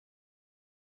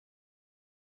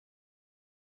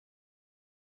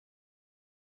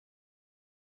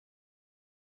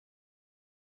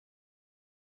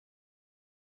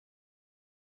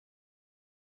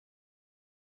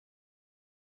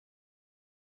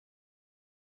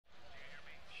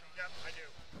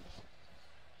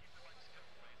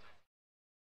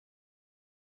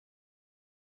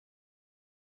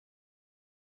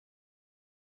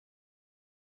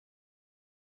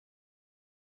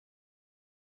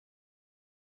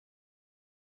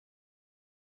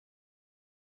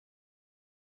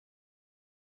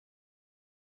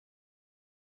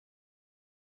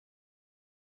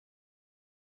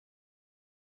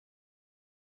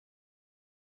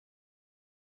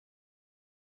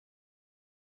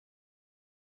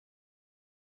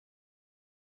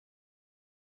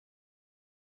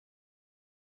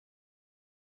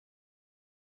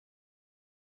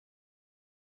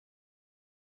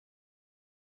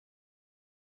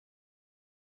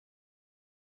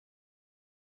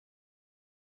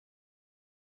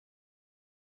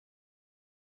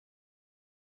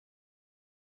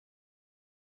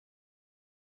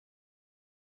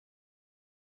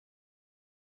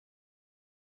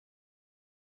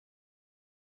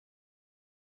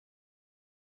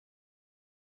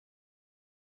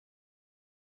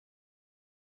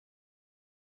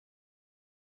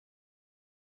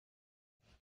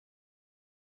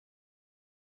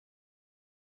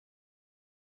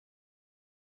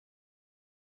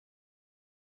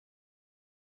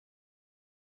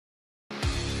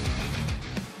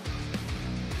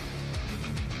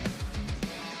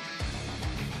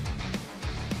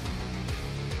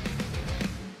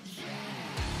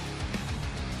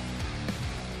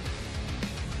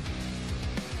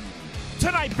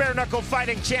Tonight, Bare Knuckle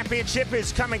Fighting Championship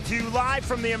is coming to you live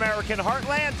from the American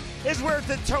Heartland as we're at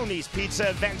the Tony's Pizza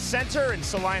Event Center in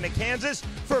Salina, Kansas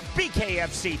for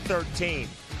BKFC 13.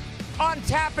 On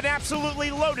tap, an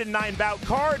absolutely loaded 9-bout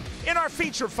card. In our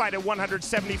feature fight at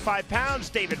 175 pounds,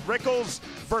 David Rickels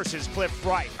versus Clifford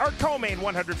Wright. Our co-main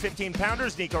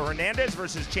 115-pounders, Nico Hernandez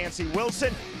versus Chancey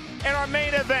Wilson. And our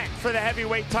main event for the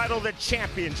heavyweight title, the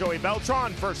champion Joey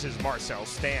Beltran versus Marcel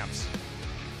Stamps.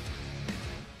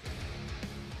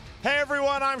 Hey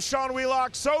everyone, I'm Sean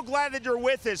Wheelock. So glad that you're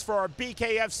with us for our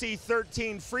BKFC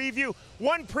 13 Freeview.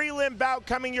 One prelim bout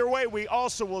coming your way. We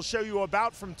also will show you a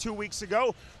bout from 2 weeks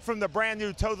ago from the brand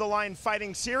new Toe the Line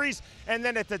Fighting Series. And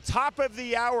then at the top of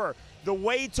the hour, the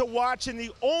way to watch and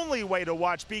the only way to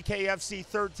watch BKFC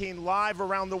 13 live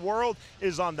around the world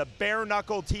is on the Bare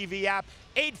Knuckle TV app.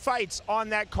 8 fights on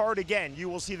that card again. You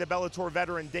will see the Bellator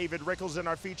veteran David Rickels in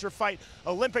our feature fight,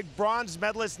 Olympic bronze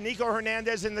medalist Nico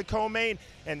Hernandez in the co-main,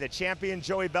 and the champion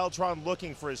Joey Beltran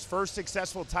looking for his first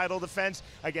successful title defense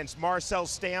against Marcel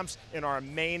Stamps in our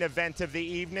main event of the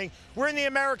evening. We're in the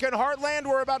American Heartland.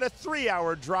 We're about a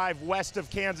 3-hour drive west of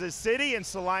Kansas City in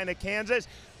Salina, Kansas.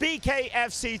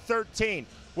 BKFC 13.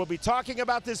 We'll be talking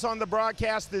about this on the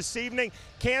broadcast this evening.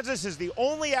 Kansas is the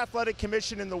only athletic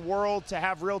commission in the world to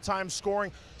have real-time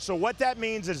scoring. So what that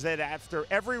means is that after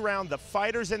every round, the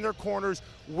fighters and their corners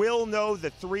will know the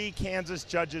 3 Kansas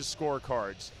judges'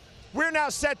 scorecards. We're now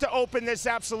set to open this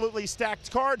absolutely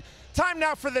stacked card. Time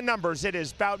now for the numbers. It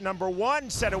is bout number 1,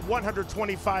 set at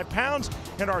 125 pounds.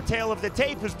 And our tale of the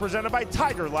tape is presented by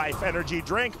Tiger Life Energy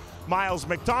Drink.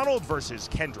 McDonald versus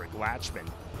Kendrick Latchman.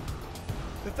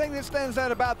 The thing that stands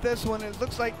out about this one, it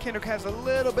looks like Kendrick has a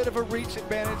little bit of a reach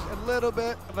advantage, a little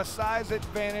bit of a size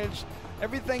advantage.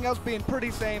 Everything else being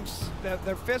pretty same.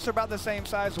 Their fists are about the same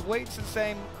size, the weight's the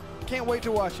same. Can't wait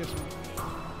to watch this one.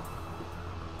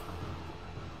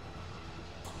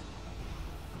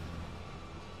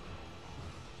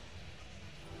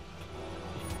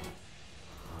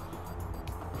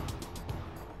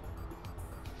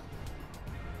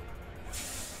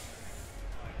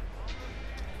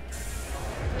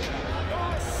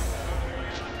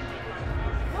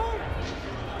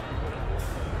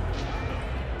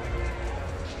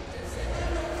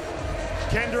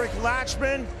 Kendrick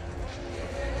Latchman,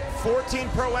 14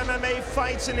 pro MMA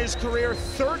fights in his career,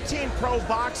 13 pro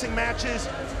boxing matches,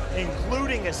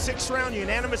 including a 6-round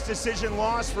unanimous decision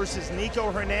loss versus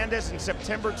Nico Hernandez in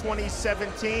September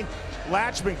 2017.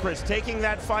 Latchman, Chris, taking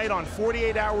that fight on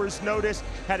 48 hours notice,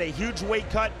 had a huge weight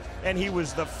cut, and he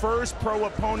was the first pro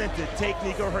opponent to take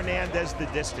Nico Hernandez the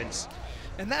distance.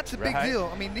 And that's a big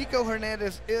deal. I mean, Nico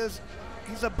Hernandez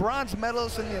he's a bronze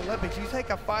medalist in the Olympics. You take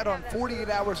a fight on 48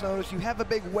 hours notice, you have a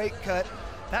big weight cut.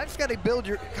 That's got to build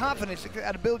your confidence, it's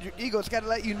got to build your ego, it's got to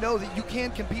let you know that you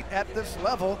can compete at this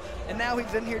level. And now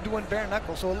he's in here doing bare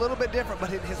knuckle, so a little bit different, but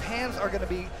his hands are going to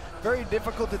be very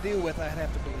difficult to deal with, I'd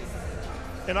have to believe.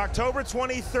 In October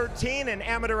 2013, in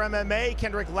amateur MMA,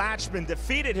 Kendrick Latchman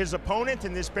defeated his opponent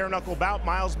in this bare knuckle bout,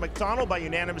 McDonald, by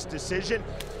unanimous decision.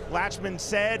 Latchman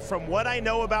said, "From what I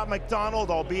know about McDonald,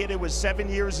 albeit it was 7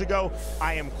 years ago,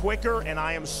 I am quicker and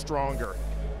I am stronger."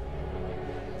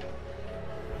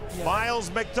 Yeah.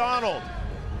 McDonald,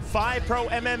 5 pro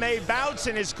MMA bouts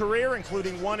in his career,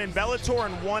 including 1 in Bellator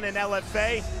and 1 in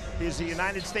LFA. He's a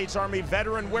United States Army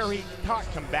veteran where he taught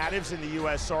combatives in the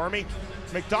U.S. Army.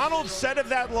 McDonald said of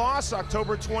that loss,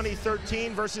 October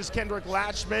 2013 versus Kendrick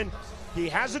Latchman, he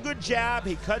has a good jab,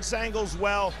 he cuts angles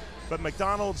well, but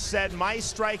McDonald said, "My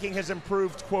striking has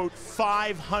improved, quote,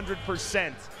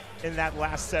 500% in that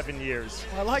last 7 years."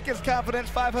 I like his confidence.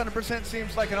 500%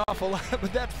 seems like an awful lot,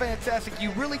 but that's fantastic.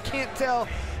 You really can't tell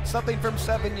something from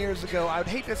 7 years ago. I would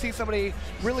hate to see somebody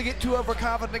really get too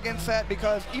overconfident against that,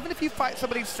 because even if you fight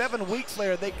somebody 7 weeks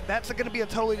later, that's going to be a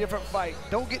totally different fight.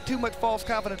 Don't get too much false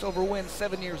confidence over wins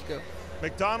 7 years ago.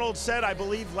 McDonald said, "I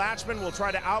believe Latchman will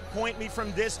try to outpoint me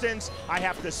from distance. I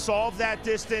have to solve that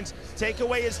distance, take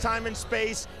away his time and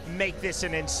space, make this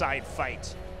an inside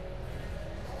fight."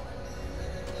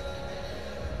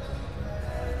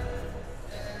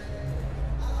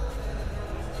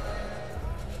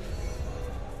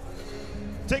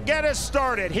 To get us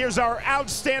started, here's our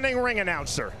outstanding ring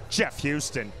announcer, Jeff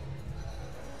Houston.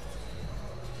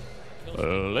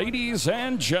 Ladies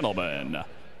and gentlemen,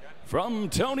 from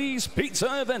Tony's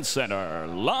Pizza Event Center,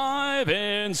 live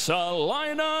in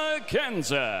Salina,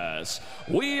 Kansas,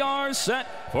 we are set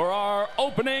for our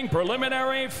opening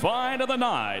preliminary fight of the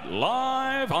night,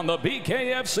 live on the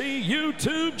BKFC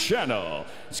YouTube channel.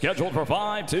 Scheduled for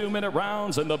 5 2-minute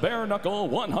rounds in the bare knuckle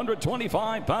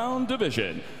 125-pound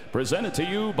division. Presented to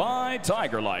you by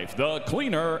Tiger Life, the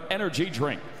cleaner energy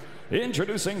drink.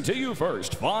 Introducing to you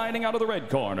first, fighting out of the red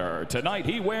corner. Tonight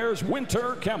he wears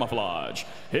winter camouflage.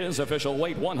 His official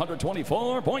weight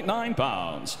 124.9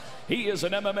 pounds. He is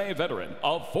an MMA veteran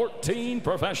of 14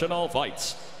 professional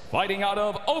fights. Fighting out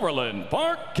of Overland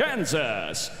Park,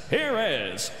 Kansas, here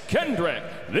is Kendrick,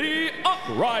 the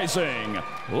Uprising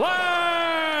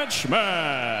Latchman.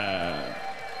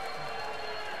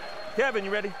 Kevin,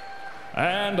 you ready?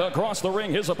 And across the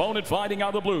ring, his opponent fighting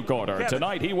out of the blue corner. Kevin.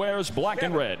 Tonight he wears black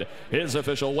and red. His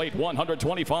official weight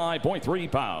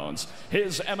 125.3 pounds.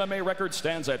 His MMA record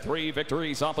stands at 3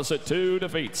 victories opposite 2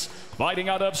 defeats. Fighting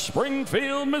out of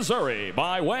Springfield, Missouri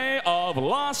by way of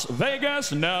Las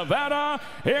Vegas, Nevada,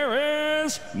 here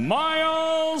is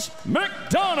Miles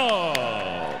McDonald.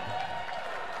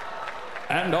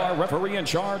 And our referee in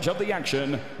charge of the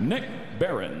action, Nick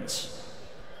Behrens.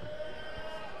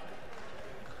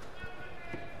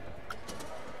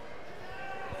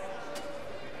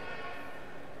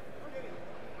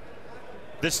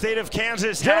 The state of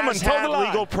Kansas has had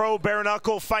legal pro bare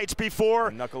knuckle fights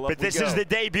before, but this is the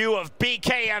debut of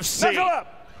BKFC. Knuckle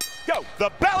up. Go.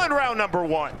 The bell in round number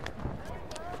 1.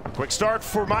 Quick start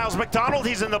for Miles McDonald.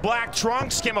 He's in the black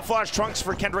trunks, camouflage trunks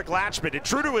for Kendrick Latchman. And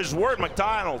true to his word,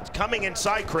 McDonald coming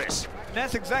inside Chris.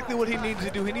 That's exactly what he needs to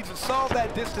do. He needs to solve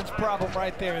that distance problem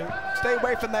right there. Stay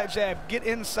away from that jab. Get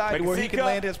inside to where he can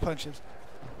land his punches.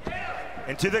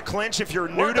 Into the clinch if you're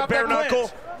new to bare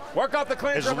knuckle. Work out the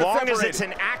clinch. As long as it's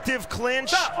an active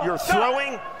clinch, you're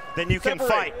throwing, then you can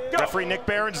fight. Referee Nick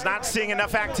Behrens not seeing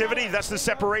enough activity. That's the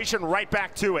separation, right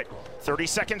back to it. 30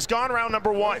 seconds gone, round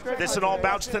number 1. This and all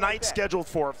bouts tonight scheduled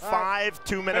for 5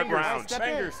 2-minute rounds.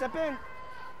 Fingers. Step in.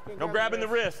 No grabbing the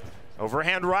wrist.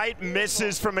 Overhand right,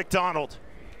 misses from McDonald.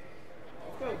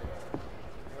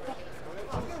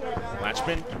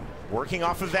 Latchman working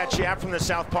off of that jab from the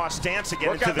southpaw stance to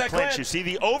get into the clinch. You see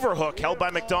the overhook held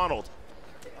by McDonald.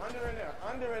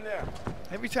 Under in there.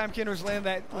 Every time Kendrick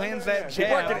lands that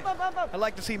jab, I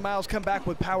like to see Miles come back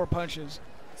with power punches.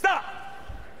 Stop.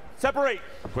 Separate.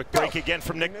 Quick break again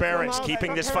from Nick Behrens,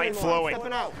 keeping this fight flowing.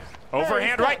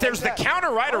 Overhand right, there's the counter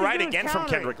right, or right again from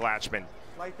Kendrick Latchman.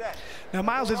 Like that. Now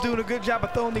Miles is doing a good job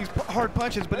of throwing these hard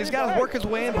punches, but he's got to work his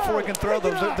way in before he can throw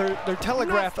those. They're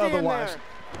telegraphed otherwise.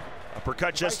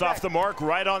 Uppercut just off the mark,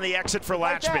 right on the exit for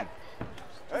Latchman.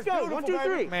 Let's go. 1, 2,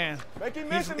 3. Man,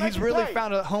 he's really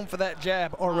found a home for that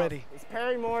jab already. He's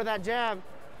parrying more of that jab.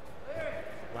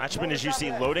 Latchman, as you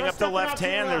see, loading up the left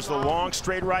hand. There's the long,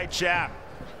 straight right jab.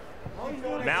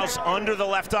 Mouse under the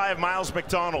left eye of Miles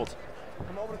McDonald.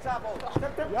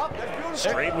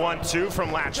 Straight 1-2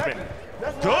 from Latchman.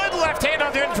 Good left hand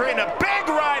on the entry, and a big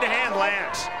right hand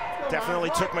lands. Definitely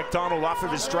took McDonald off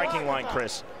of his striking line,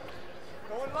 Chris.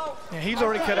 Yeah, he's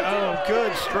already cut it. Oh,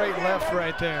 good straight left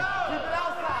right there.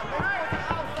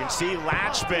 You can see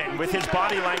Latchman with his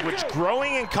body language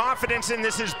growing in confidence in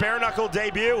this his bare knuckle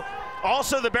debut.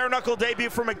 Also the bare knuckle debut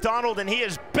for McDonald, and he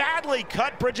is badly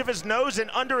cut, bridge of his nose and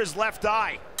under his left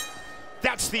eye.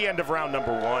 That's the end of round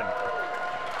number 1.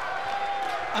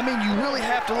 I mean, you really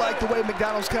have to like the way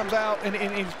McDonald comes out, and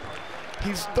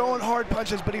he's throwing hard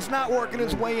punches, but he's not working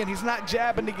his way in. He's not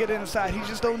jabbing to get inside. He's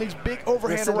just throwing these big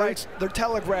overhand rights. They're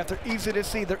telegraphed. They're easy to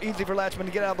see. They're easy for Latchman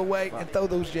to get out of the way and throw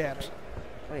those jabs.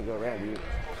 I ain't go around you.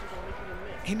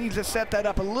 He needs to set that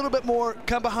up a little bit more,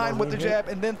 come behind with the jab,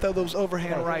 and then throw those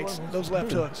overhand rights, those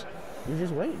left hooks. You're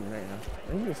just waiting right now.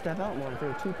 You need to step out more and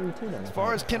throw 2-3-2. As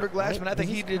far as Kendrick Latchman, I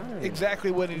think he did exactly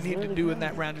what he needed to do in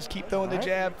that round. Just keep throwing the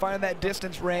jab, find that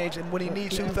distance range, and when he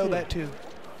needs to, throw that too.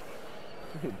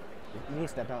 You need to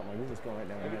step out more. You just go right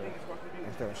down the middle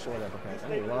and throw a short uppercut. I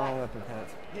need long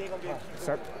uppercuts.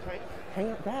 Start,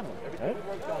 hang up, grab him. Right?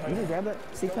 You can grab it,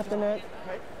 C-cup the neck.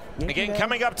 Again,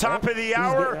 coming up top of the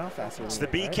hour, it's the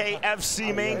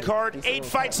BKFC main card. 8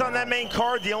 fights on that main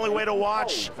card. The only way to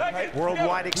watch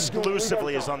worldwide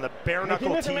exclusively is on the Bare Knuckle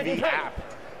TV app.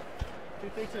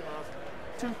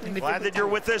 Glad that you're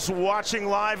with us watching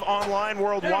live online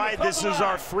worldwide. This is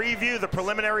our free view, the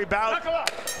preliminary bout.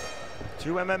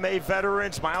 2 MMA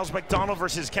veterans, Miles McDonald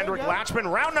versus Kendrick Latchman,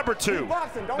 round number 2.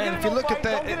 Man, if you look at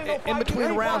that in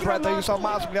between rounds right there, you saw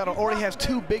Miles McDonald already has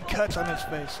 2 big cuts on his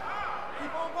face.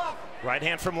 Right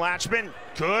hand from Latchman.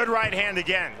 Good right hand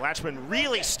again. Latchman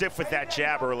really stiff with that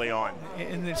jab early on.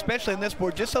 And especially in this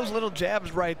board, just those little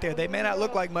jabs right there. They may not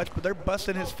look like much, but they're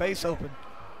busting his face open.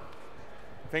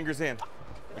 Fingers in.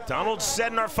 McDonald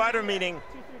said in our fighter meeting,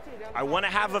 I want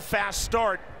to have a fast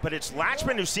start, but it's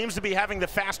Latchman who seems to be having the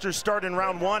faster start in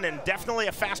round 1 and definitely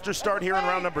a faster start here in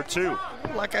round number 2.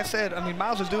 Like I said, I mean,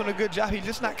 Miles is doing a good job. He's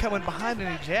just not coming behind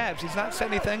any jabs. He's not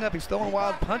setting anything up. He's throwing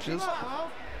wild punches.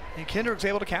 And Kendrick's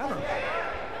able to counter him.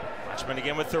 Latchman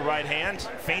again with the right hand,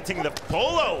 feinting the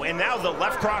polo, and now the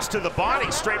left cross to the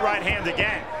body, straight right hand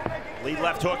again. Lead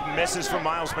left hook misses from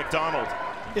Miles McDonald.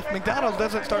 If McDonald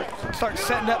doesn't start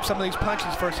setting up some of these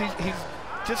punches first, he's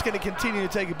just going to continue to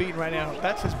take a beating right now.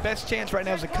 That's his best chance right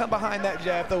now, is to come behind that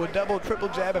jab, throw a double, triple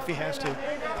jab if he has to.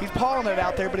 He's pawing it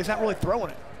out there, but he's not really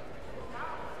throwing it.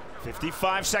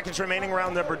 55 seconds remaining,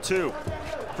 round number 2.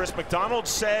 Chris McDonald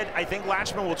said, I think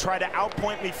Latchman will try to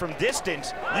outpoint me from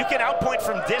distance. You can outpoint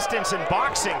from distance in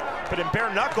boxing, but in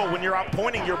bare knuckle, when you're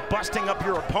outpointing, you're busting up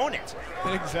your opponent.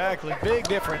 Exactly, big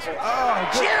difference. Oh,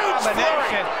 good huge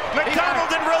flurry. McDonald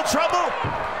in real trouble,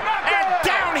 and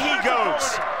down he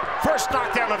goes. First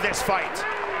knockdown of this fight.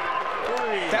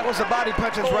 That was the body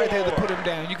punches right there that put him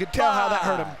down. You could tell how that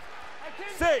hurt him.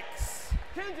 6,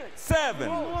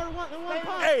 7,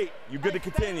 8. You good to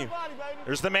continue.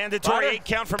 There's the mandatory 8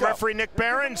 count from referee Nick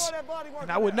Behrens.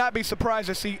 And I would not be surprised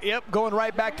to see, going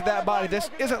right back to that body.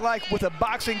 This isn't like with a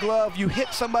boxing glove. You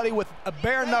hit somebody with a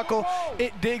bare knuckle,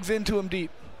 it digs into him deep.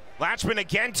 Latchman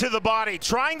again to the body,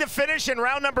 trying to finish in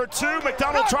round number 2.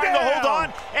 McDonald trying to hold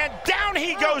on, and down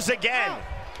he goes again.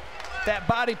 That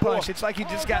body punch, it's like he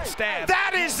just got stabbed.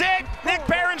 That is it. Nick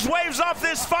Behrens waves off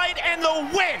this fight, and the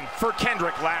win for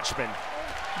Kendrick Latchman.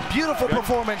 Beautiful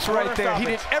performance right there. He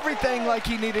did everything like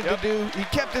he needed to do. He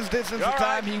kept his distance of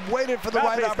time. He waited for the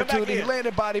right opportunity. He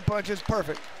landed body punches.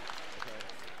 Perfect.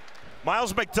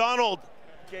 Miles McDonald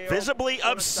visibly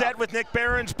upset with Nick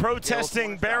Behrens,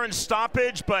 protesting Behrens'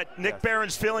 stoppage, but Nick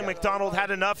Behrens feeling McDonald had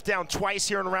enough, down twice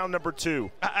here in round number 2.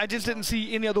 I just didn't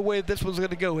see any other way this was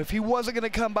going to go. If he wasn't going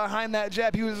to come behind that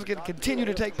jab, he was going to continue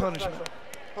to take punishment.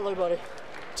 Hello, buddy.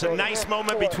 It's a nice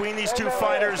moment between these two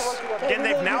fighters. Again,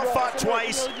 they've now fought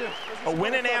twice. A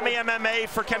win in AMI MMA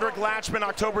for Kendrick Latchman,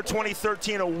 October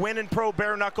 2013. A win in pro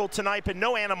bare knuckle tonight, but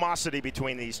no animosity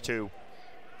between these two.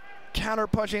 Counter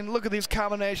punching, look at these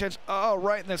combinations. Oh,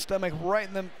 right in the stomach, right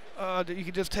in the, you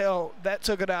can just tell that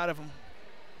took it out of him.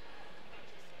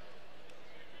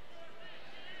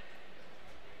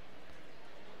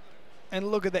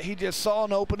 And look at that, he just saw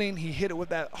an opening, he hit it with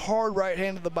that hard right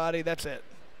hand to the body, that's it.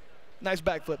 Nice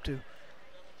backflip too.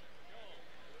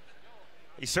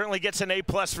 He certainly gets an A+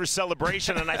 for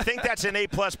celebration, and I think that's an A+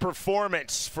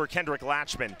 performance for Kendrick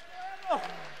Latchman.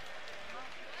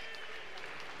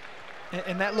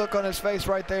 And that look on his face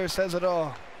right there says it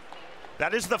all.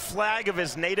 That is the flag of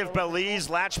his native Belize.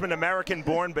 Latchman,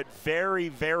 American-born, but very,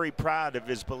 very proud of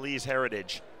his Belize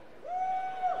heritage.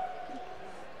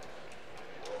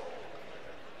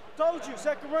 Told you,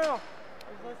 second round.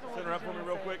 Center up for me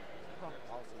real quick.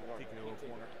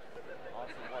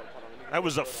 That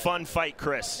was a fun fight,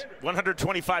 Chris.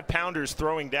 125 pounders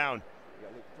throwing down.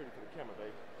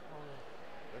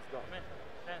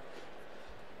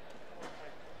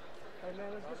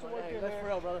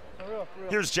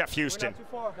 Here's Jeff Houston.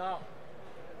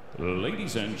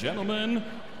 Ladies and gentlemen,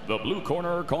 the blue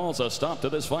corner calls a stop to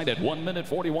this fight at 1 minute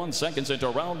 41 seconds into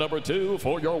round number 2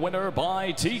 for your winner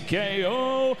by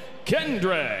TKO,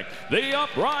 Kendrick, the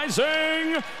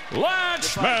uprising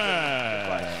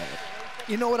Latchman.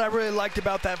 You know what I really liked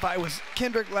about that fight was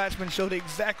Kendrick Latchman showed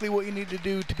exactly what you need to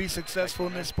do to be successful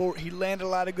in this sport. He landed a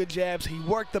lot of good jabs. He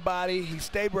worked the body. He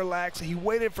stayed relaxed. He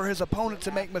waited for his opponent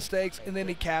to make mistakes, and then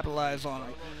he capitalized on them.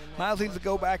 Miles needs to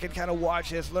go back and kind of watch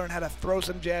this, learn how to throw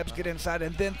some jabs, get inside,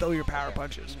 and then throw your power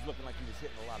punches.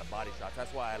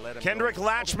 Kendrick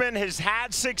Latchman has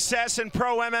had success in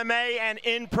pro MMA and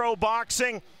in pro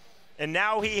boxing, and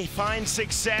now he finds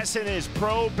success in his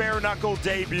pro bare knuckle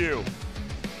debut.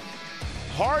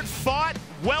 Hard fought,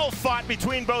 well fought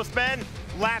between both men.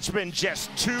 Latchman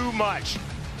just too much.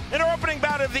 In our opening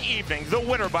bout of the evening, the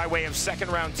winner by way of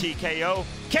second round TKO,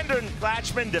 Kendrick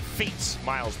Latchman defeats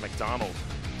Miles McDonald.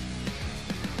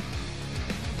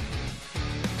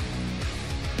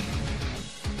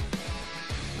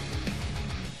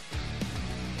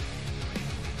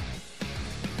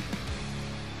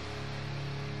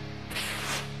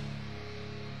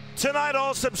 Tonight,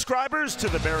 all subscribers to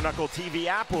the Bare Knuckle TV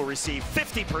app will receive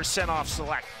 50% off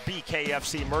select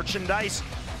BKFC merchandise.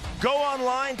 Go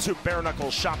online to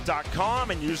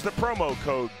bareknuckleshop.com and use the promo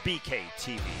code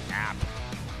BKTVApp.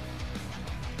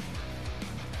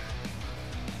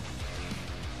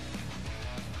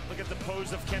 Look at the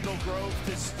pose of Kendall Grove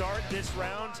to start this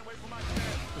round.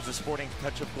 There's a sporting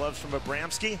touch of gloves from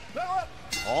Abramski.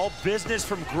 All business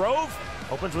from Grove.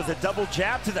 Opens with a double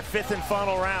jab to the 5th and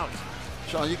final round.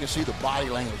 Sean, you can see the body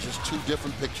language, just two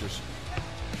different pictures.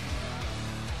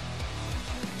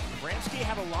 Abramski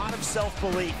had a lot of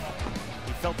self-belief.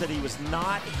 He felt that he was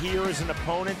not here as an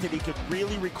opponent, that he could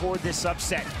really record this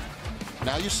upset.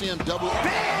 Now you see him double.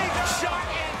 Big shot,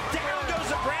 and down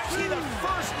goes Abramski the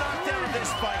first knockdown of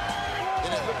this fight. And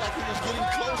it looked like he was getting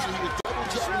closer. He was double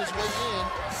jabbing his way in,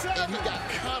 and he got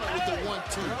countered with the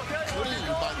 1-2. Clean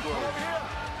by Grove.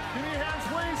 Give me your hands,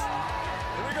 please.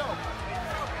 Here we go.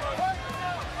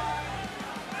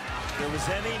 There was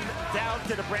any doubt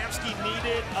that Abramski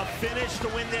needed a finish to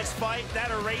win this fight,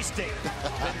 that erased it.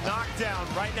 The knockdown.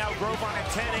 Right now, Grove on a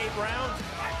 10-8 round.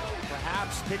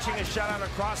 Perhaps pitching a shutout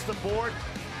across the board.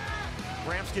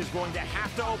 Abramski is going to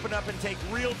have to open up and take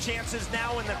real chances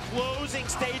now in the closing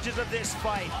stages of this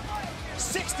fight.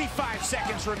 65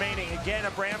 seconds remaining. Again,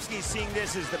 Abramski seeing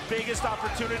this as the biggest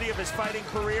opportunity of his fighting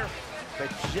career, but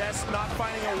just not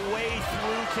finding a way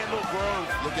through Kendall Grove.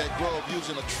 Look at Grove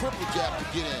using a triple jab to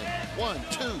get in.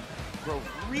 1-2. Grove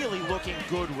really looking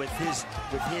good with his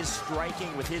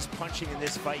striking, with his punching in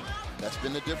this fight. That's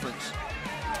been the difference.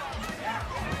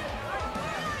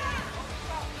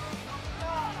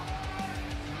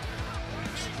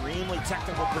 Extremely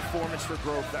technical performance for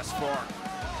Grove thus far.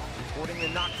 Recording the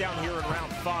knockdown here in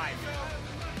round 5.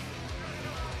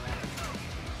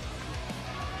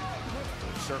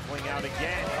 Circling out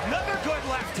again. Another good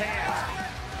left hand.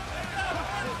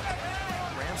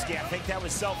 Abramski, I think that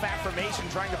was self-affirmation,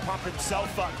 trying to pump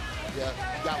himself up. Yeah,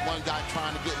 you got one guy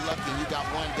trying to get lucky, and you got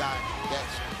one guy that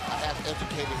has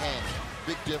educated hands.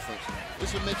 Big difference.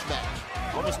 It's a mixed match.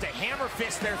 Almost a hammer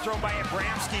fist there thrown by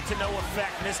Abramski to no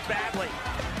effect. Missed badly.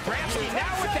 Abramski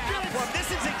now with the half club. This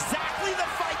is exactly the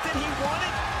fight that he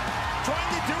wanted. Trying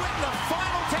to do it in the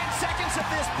final 10 seconds of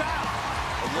this bout.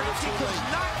 Abramski could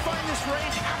not find this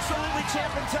range. Absolutely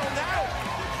champ until now.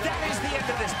 That is the end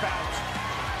of this bout.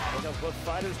 Both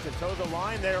fighters to toe the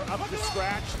line. They're up to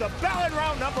scratch. The bell in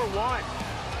round number 1.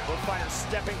 Both fighters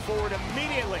stepping forward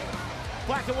immediately.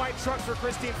 Black and white trunks for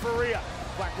Christine Faria.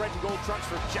 Black, red, and gold trunks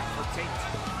for Jennifer Tate.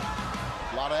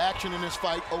 A lot of action in this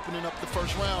fight, opening up the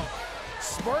first round.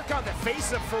 Smirk on the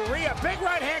face of Faria. Big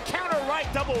right hand, counter right,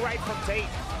 double right from Tate.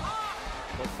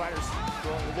 Both fighters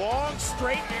throwing long,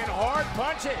 straight, and hard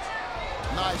punches.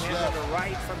 Nice left. To the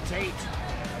right from Tate.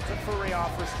 To Faria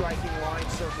off her striking line,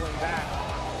 circling back.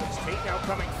 It's Tate now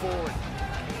coming forward.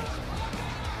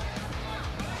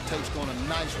 Tate's going a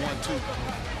nice 1-2.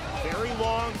 Very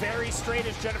long, very straight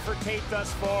as Jennifer Tate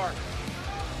thus far.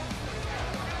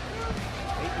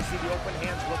 Tate, you see the open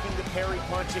hands looking to parry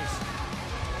punches.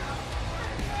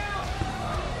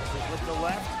 With the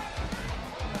left.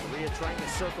 Faria trying to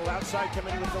circle outside,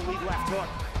 coming with the lead left hook.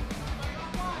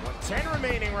 1:10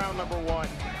 remaining, round number 1.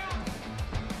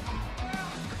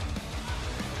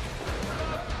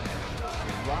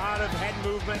 A lot of head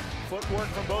movement, footwork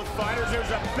from both fighters. There's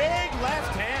a big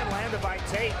left hand landed by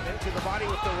Tate into the body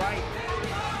with the right.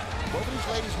 Both of these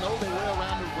ladies know their way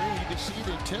around the ring. You can see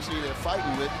the intensity they're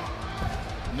fighting with.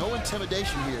 No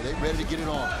intimidation here. They're ready to get it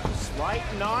on. Slight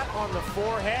knot on the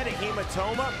forehead, a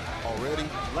hematoma. Already.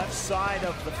 Left side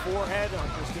of the forehead on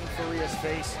Christine Faria's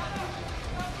face.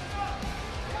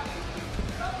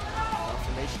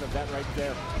 Confirmation of that right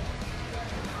there.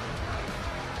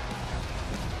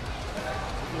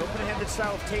 The open-handed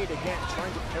style of Tate, again,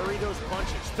 trying to parry those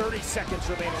punches. 30 seconds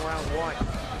remaining, round 1.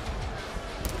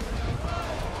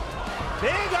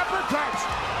 Big uppercut.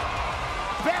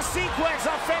 Best sequence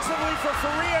offensively for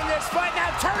Faria in this fight.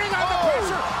 Now turning on the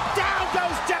pressure. Down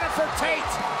goes Jennifer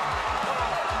Tate.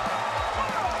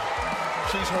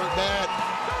 She's hurt bad.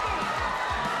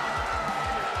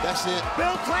 That's it.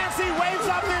 Bill Clancy waves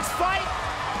up this fight.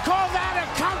 Call that a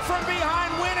come from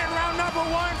behind win in round number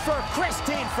 1 for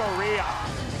Christine Faria.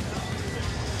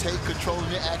 Tate controlling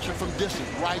the action from distance,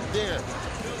 right there.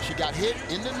 She got hit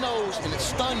in the nose and it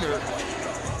stunned her,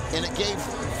 and it gave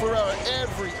Faria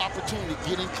every opportunity to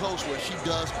get in close where she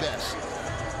does best.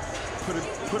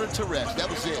 Put her to rest, that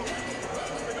was it.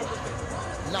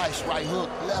 Nice right hook,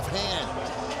 left hand.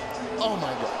 Oh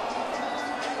my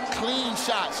God. Clean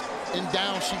shots, and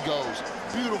down she goes.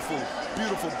 Beautiful,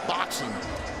 beautiful boxing.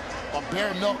 A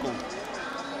bare knuckle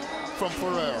from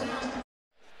Faria.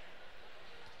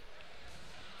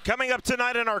 Coming up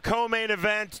tonight in our co-main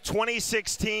event,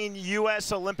 2016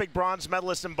 U.S. Olympic bronze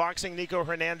medalist in boxing Nico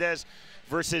Hernandez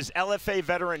versus LFA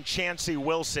veteran Chancey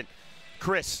Wilson.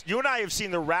 Chris, you and I have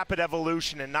seen the rapid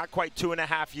evolution in not quite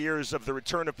 2.5 years of the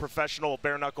return of professional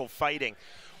bare-knuckle fighting.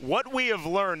 What we have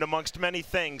learned, amongst many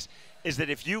things, is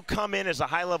that if you come in as a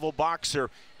high-level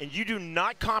boxer and you do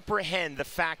not comprehend the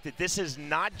fact that this is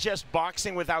not just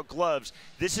boxing without gloves,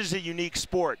 this is a unique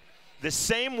sport. The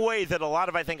same way that a lot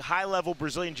of, I think, high-level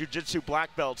Brazilian Jiu-Jitsu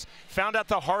black belts found out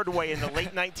the hard way in the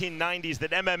late 1990s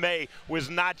that MMA was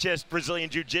not just Brazilian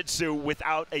Jiu-Jitsu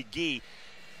without a gi.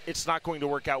 it's not going to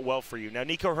work out well for you. Now,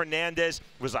 Nico Hernandez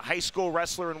was a high school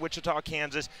wrestler in Wichita,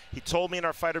 Kansas. He told me in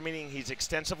our fighter meeting he's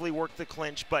extensively worked the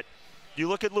clinch, but you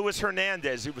look at Luis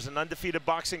Hernandez. He was an undefeated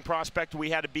boxing prospect. We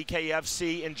had a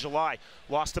BKFC in July,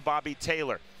 lost to Bobby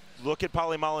Taylor. Look at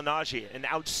Paulie Malignaggi, an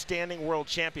outstanding world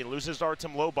champion, loses to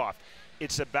Artem Lobov.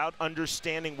 It's about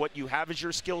understanding what you have as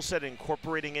your skill set and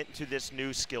incorporating it into this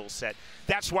new skill set.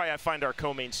 That's why I find our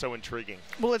co-main so intriguing.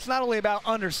 Well, it's not only about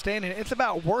understanding it, it's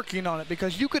about working on it,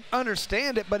 because you could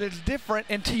understand it, but it's different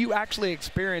until you actually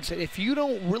experience it. If you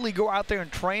don't really go out there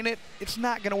and train it, it's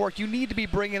not going to work. You need to be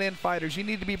bringing in fighters. You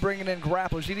need to be bringing in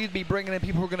grapplers. You need to be bringing in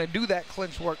people who are going to do that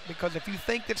clinch work, because if you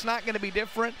think it's not going to be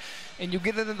different and you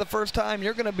get into the first time,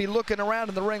 you're going to be looking around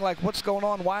in the ring like, what's going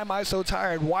on? Why am I so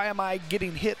tired? Why am I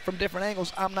getting hit from different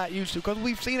angles I'm not used to? Because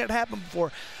we've seen it happen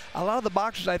before. A lot of the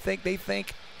boxers, I think, they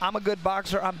think, I'm a good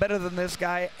boxer, I'm better than this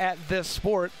guy at this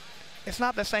sport. It's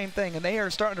not the same thing, and they are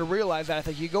starting to realize that. I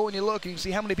think you go and you look and you see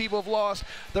how many people have lost.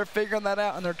 They're figuring that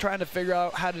out, and they're trying to figure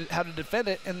out how to defend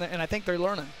it, and I think they're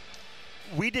learning.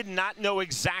 We did not know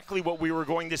exactly what we were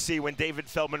going to see when David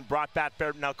Feldman brought back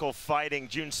bare knuckle fighting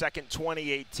June 2nd,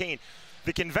 2018.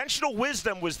 The conventional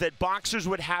wisdom was that boxers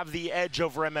would have the edge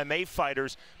over MMA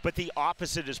fighters, but the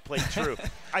opposite has played true.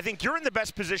 I think you're in the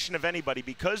best position of anybody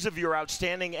because of your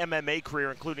outstanding MMA career,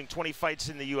 including 20 fights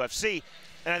in the UFC.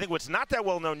 And I think what's not that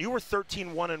well known, you were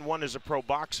 13-1-1 as a pro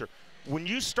boxer. When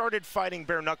you started fighting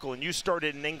bare knuckle and you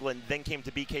started in England, then came to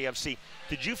BKFC,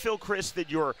 did you feel, Chris, that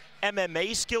your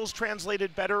MMA skills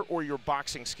translated better or your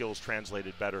boxing skills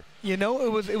translated better? You know,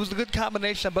 it was a good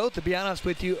combination of both, to be honest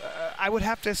with you. I would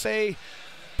have to say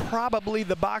probably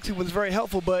the boxing was very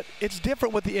helpful, but it's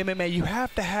different with the MMA. You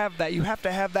have to have that. You have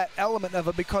to have that element of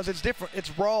it because it's different.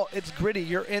 It's raw. It's gritty.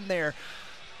 You're in there.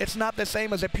 It's not the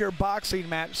same as a pure boxing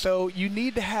match, so you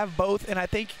need to have both, and I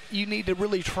think you need to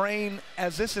really train,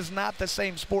 as this is not the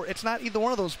same sport. It's not either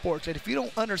one of those sports, and if you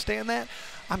don't understand that,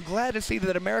 I'm glad to see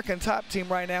that American Top Team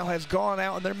right now has gone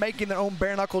out and they're making their own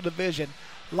bare knuckle division.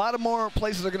 A lot of more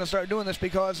places are going to start doing this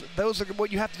because those are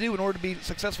what you have to do in order to be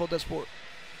successful at this sport.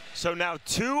 So now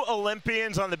 2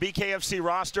 Olympians on the BKFC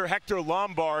roster. Hector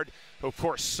Lombard, of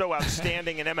course, so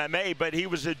outstanding in MMA, but he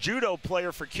was a judo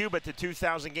player for Cuba at the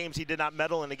 2000 games. He did not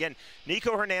medal. And again,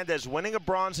 Nico Hernandez winning a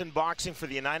bronze in boxing for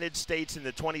the United States in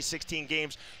the 2016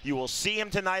 games. You will see him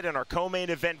tonight in our co-main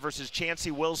event versus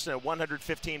Chancey Wilson at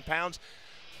 115 pounds.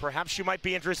 Perhaps you might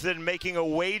be interested in making a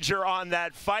wager on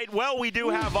that fight. Well, we do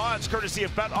have odds courtesy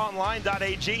of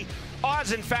betonline.ag.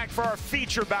 Odds, in fact, for our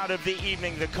feature bout of the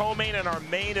evening, the co-main and our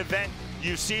main event.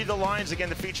 You see the lines. Again,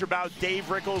 the feature bout,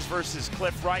 Dave Rickels versus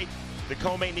Cliff Wright. The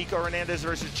co-main, Nico Hernandez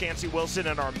versus Chancey Wilson.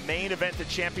 And our main event, the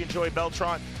champion, Joey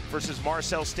Beltran versus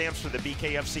Marcel Stamps for the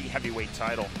BKFC heavyweight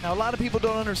title. Now, a lot of people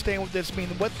don't understand what this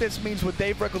means. What this means with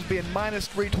Dave Rickels being minus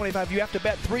 325, you have to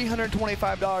bet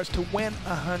 $325 to win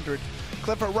 100.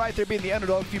 Clifford Wright there being the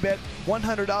underdog. If you bet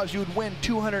 $100, you would win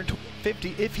 $250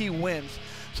 if he wins.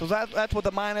 So that's what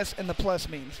the minus and the plus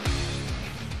means.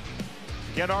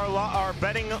 Get our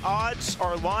betting odds,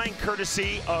 our line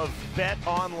courtesy of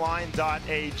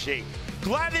betonline.ag.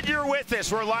 Glad that you're with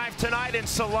us. We're live tonight in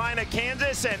Salina,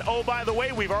 Kansas. And oh, by the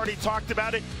way, we've already talked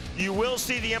about it. You will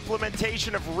see the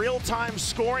implementation of real-time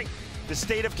scoring. The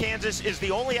state of Kansas is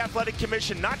the only athletic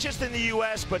commission, not just in the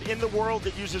U.S., but in the world,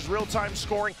 that uses real-time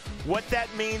scoring. What that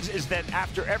means is that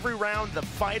after every round, the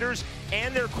fighters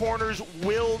and their corners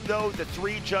will know the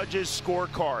 3 judges'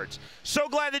 scorecards. So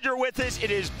glad that you're with us.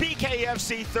 It is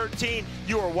BKFC 13.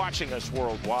 You are watching us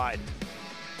worldwide.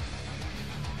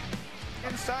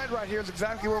 Inside right here is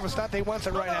exactly where Vistante wants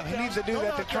it right now. He needs to do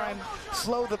that to try and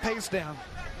slow the pace down.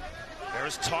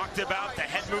 There's talked about the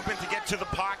head movement to get to the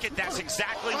pocket. That's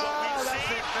exactly what we've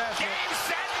seen. Game,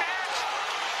 set, match.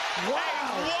 Wow.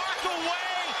 A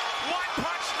walk-away,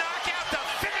 one-punch knockout to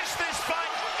finish this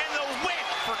fight, and the win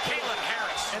for Caleb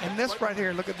Harris. And this right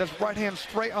here, look at this right hand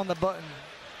straight on the button.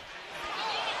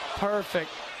 Perfect.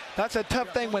 That's a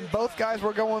tough thing when both guys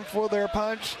were going for their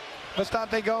punch.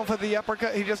 Vistante going for the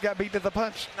uppercut. He just got beat to the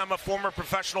punch. I'm a former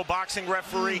professional boxing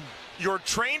referee. You're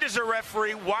trained as a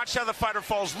referee. Watch how the fighter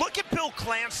falls. Look at Bill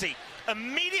Clancy.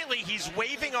 Immediately, he's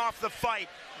waving off the fight.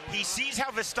 He sees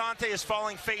how Vistante is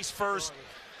falling face first.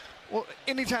 Well,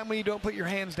 anytime when you don't put your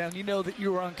hands down, you know that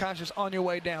you are unconscious on your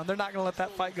way down. They're not going to let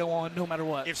that fight go on no matter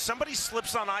what. If somebody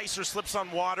slips on ice or slips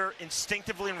on water,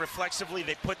 instinctively and reflexively,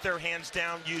 they put their hands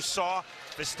down. You saw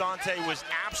Vistante was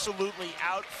absolutely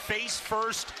out face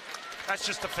first. That's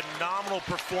just a phenomenal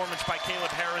performance by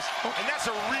Caleb Harris. And that's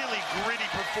a really gritty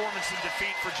performance in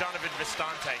defeat for Jonathan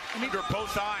Vistante. Under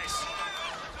both eyes.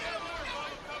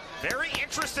 Very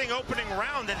interesting opening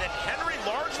round, and then Henry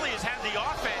largely has had the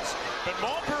offense, but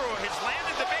Marlboro has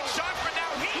landed the big shot, but now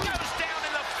he goes down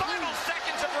in the final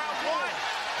seconds of round one.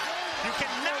 You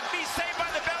cannot be saved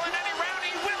by the bell in any round. He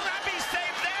will not be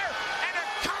saved there, and a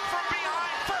come from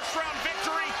behind first round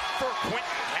victory for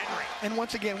Quentin Henry. And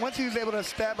once again, once he was able to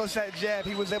establish that jab,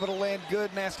 he was able to land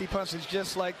good, nasty punches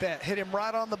just like that. Hit him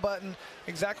right on the button,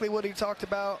 exactly what he talked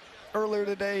about earlier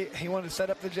today. He wanted to set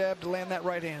up the jab to land that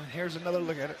right hand. Here's another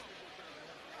look at it.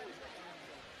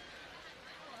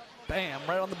 Bam,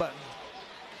 right on the button.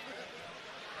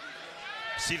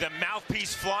 See the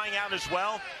mouthpiece flying out as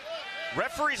well.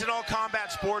 Referees in all combat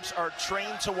sports are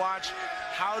trained to watch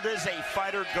how does a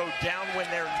fighter go down when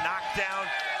they're knocked down.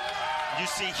 You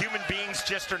see human beings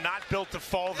just are not built to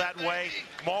fall that way.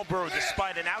 Marlboro,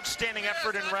 despite an outstanding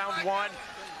effort in round one,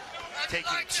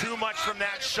 taking too much from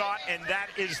that shot, and that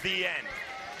is the end.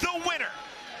 The winner,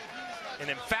 in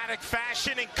emphatic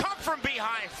fashion and come from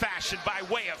behind fashion by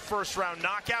way of first round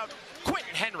knockout,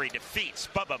 Quentin Henry defeats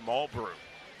Bubba Marlboro.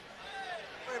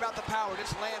 Worry about the power,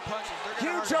 just land punches.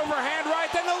 Huge overhand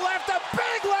right, then the left, a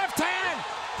big left hand.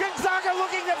 Gonzaga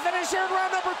looking to finish here in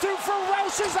round number two.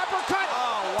 Ferocious uppercut.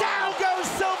 Oh, wow. Down goes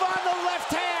Silva on the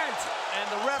left hand. And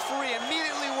the referee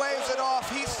immediately waves it off.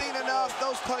 He's seen enough.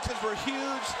 Those punches were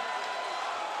huge.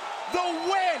 The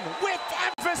win with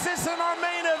emphasis in our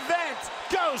main event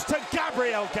goes to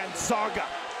Gabriel Gonzaga.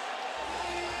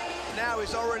 Now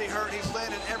he's already hurt. He's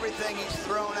landed everything he's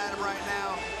thrown at him right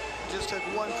now. Just took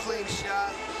one clean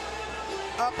shot.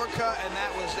 Uppercut, and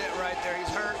that was it right there. He's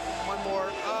hurt. One more.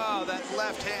 Oh, that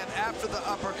left hand after the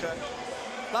uppercut.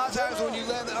 A lot of times when you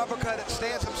land the uppercut, it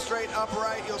stands him straight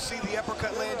upright. You'll see the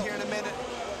uppercut land here in a minute.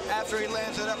 After he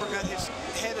lands that uppercut, his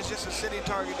head is just a sitting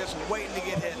target, just waiting to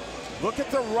get hit. Look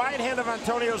at the right hand of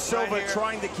Antonio Silva Right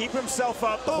trying to keep himself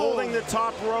up, holding the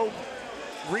top rope,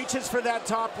 reaches for that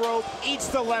top rope, eats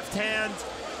the left hand,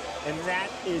 and that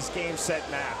is game, set,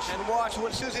 match. And watch,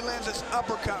 when Susie lands this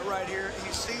uppercut right here,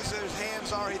 he sees that his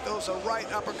hands are, he throws a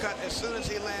right uppercut. As soon as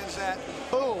he lands that,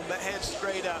 boom, that head's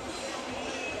straight up.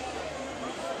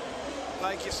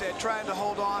 Like you said, trying to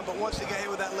hold on, but once he got hit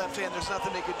with that left hand, there's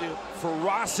nothing he could do.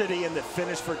 Ferocity in the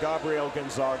finish for Gabriel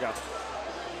Gonzaga.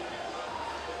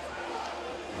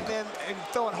 And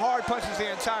throwing hard punches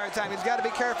the entire time. He's got to be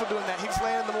careful doing that. He's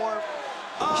landing the more...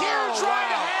 Huge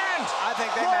right hand! I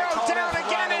think they might call down him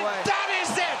again, right away. and that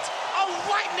is it! A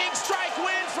lightning strike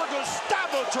win for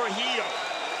Gustavo Trujillo.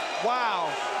 Wow,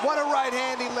 what a right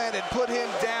hand he landed. Put him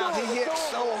down. He hit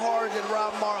so hard at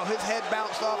Rob Morrow. His head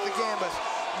bounced off the canvas.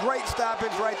 Great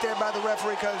stoppage right there by the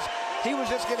referee, because he was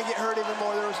just going to get hurt even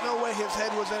more. There was no way his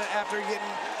head was in it after getting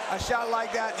a shot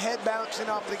like that. Head bouncing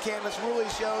off the canvas really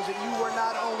shows that you were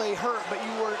not only hurt, but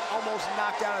you were almost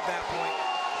knocked out at that point.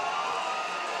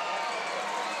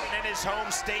 In his home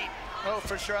state. Oh,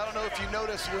 for sure. I don't know if you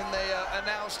noticed when they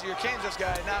announced your Kansas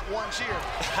guy, not one cheer.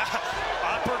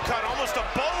 Uppercut, almost a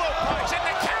bolo punch, and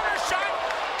the counter shot.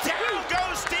 Down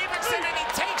goes Stevenson, and he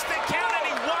takes the count, and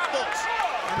he wobbles.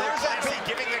 And there's that big,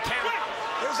 giving the count.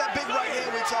 There's that big right hand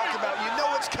we talked about. You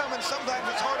know it's coming. Sometimes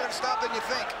it's harder to stop than you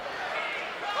think.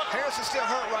 Harris is still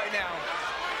hurt right now.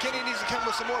 Kenny needs to come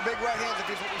with some more big right hands.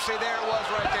 If you say, there it was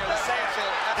right there. That's it.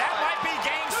 That might be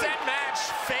game, set, match.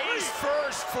 Face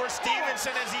first for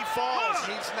Stevenson as he falls.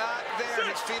 He's not there.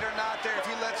 His feet are not there. If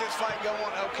he lets this fight go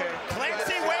on, okay.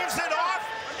 Clancy waves it off.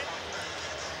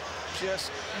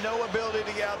 Just no ability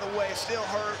to get out of the way. Still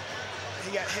hurt.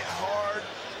 He got hit hard.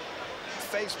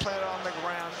 Face planted on the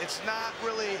ground. It's not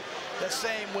really the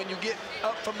same when you get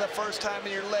up from the first time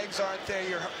and your legs aren't there.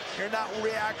 You're not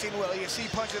reacting well. You see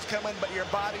punches coming, but your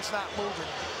body's not moving.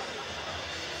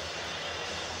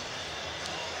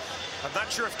 I'm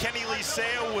not sure if Kenny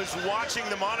Liceo was watching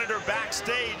the monitor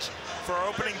backstage for our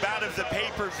opening bout of the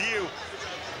pay-per-view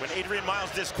when Adrian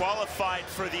Miles disqualified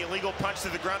for the illegal punch to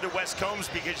the ground to West Combs,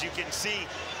 because you can see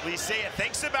Liceo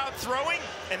thinks about throwing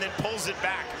and then pulls it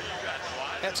back.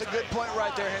 That's a good point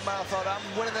right there. Miles thought, I'm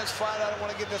winning this fight. I don't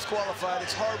want to get disqualified.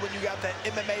 It's hard when you got that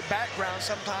MMA background.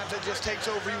 Sometimes it just takes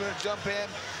over you to jump in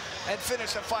and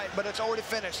finish the fight, but it's already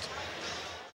finished.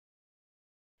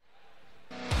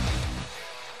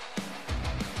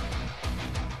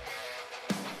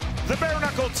 The Bare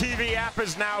Knuckle TV app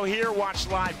is now here. Watch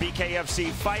live BKFC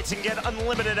fights and get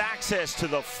unlimited access to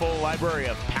the full library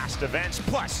of past events,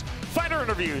 plus fighter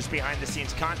interviews,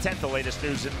 behind-the-scenes content, the latest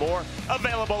news and more.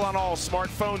 Available on all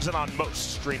smartphones and on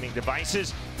most streaming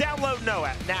devices. Download now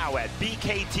at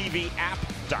bktvapp.com.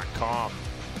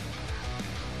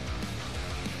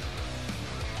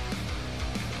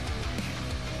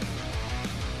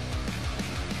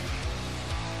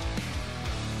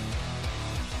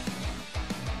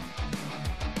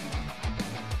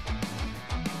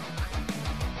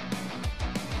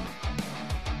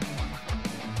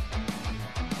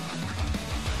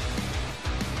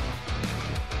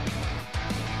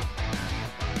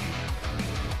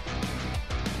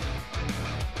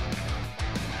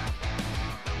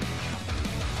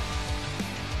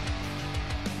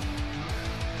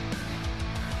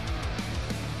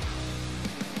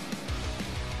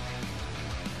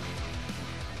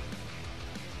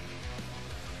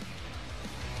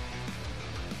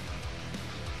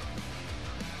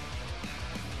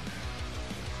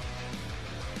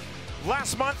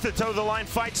 Last month, the Toe the Line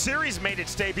Fight Series made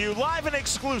its debut live and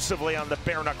exclusively on the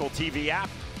Bare Knuckle TV app.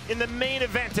 In the main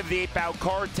event of the 8-bout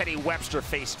card, Teddy Webster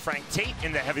faced Frank Tate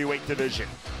in the heavyweight division.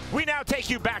 We now take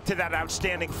you back to that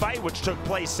outstanding fight, which took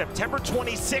place September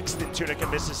 26th in Tunica,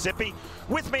 Mississippi.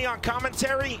 With me on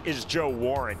commentary is Joe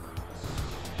Warren.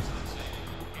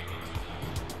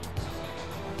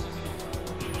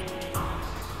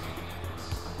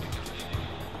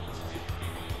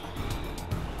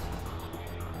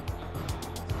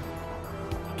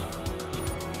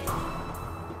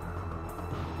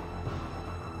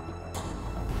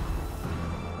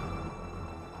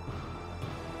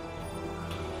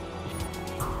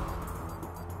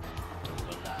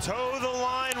 Toe the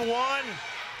Line 1.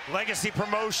 Legacy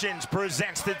Promotions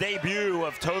presents the debut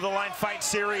of Toe the Line Fight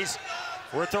Series.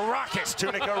 We're at the Rockets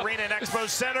Tunica Arena and Expo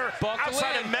Center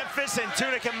outside of Memphis in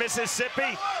Tunica,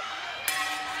 Mississippi.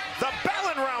 The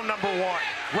bell in round number 1.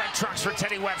 Red trunks for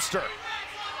Teddy Webster.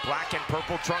 Black and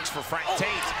purple trunks for Frank Tate.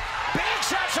 Big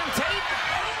shots from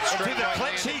Tate. Into the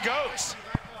clinch he goes.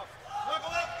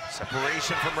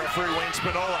 Separation from referee Wayne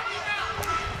Spinola.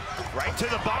 Right to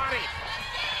the body.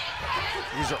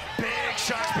 These are big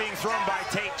shots being thrown by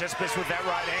Tate, just missed with that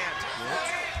right hand.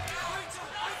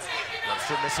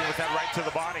 Webster missing with that right to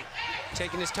the body.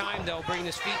 Taking his time, though, bringing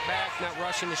his feet back, not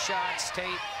rushing the shots. Tate.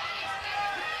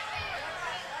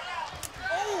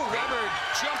 Oh, rubber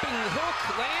jumping hook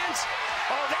lands.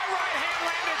 Oh, that right hand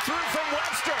landed through from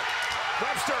Webster.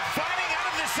 Webster fighting out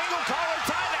of the single collar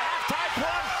tie, the half-tie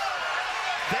plug.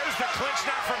 There's the clinch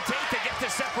now from Tate to get the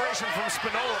separation from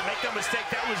Spinola. Make no mistake,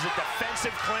 that was a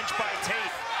defensive clinch by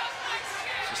Tate.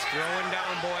 Just throwing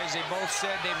down, boys. They both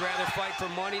said they'd rather fight for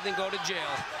money than go to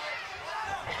jail.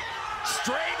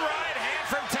 Straight right hand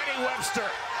from Teddy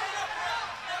Webster.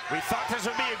 We thought this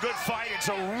would be a good fight. It's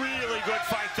a really good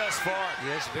fight thus far.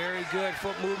 Yes, very good.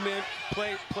 Foot movement,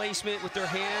 placement with their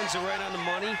hands are right on the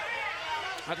money.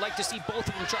 I'd like to see both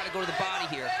of them try to go to the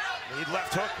body here. Lead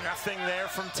left hook, nothing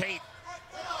there from Tate.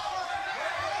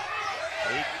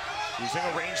 Tate using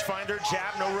a rangefinder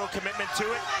jab, no real commitment to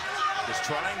it. Just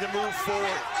trying to move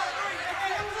forward.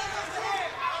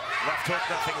 Left hook,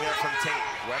 nothing there from Tate.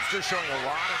 Webster showing a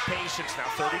lot of patience now.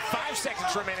 35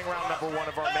 seconds remaining, round number 1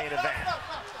 of our main event.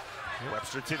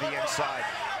 Webster to the inside.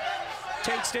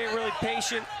 Tate staying really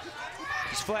patient.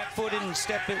 He's flat-footed and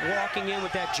walking in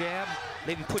with that jab.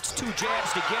 Maybe puts 2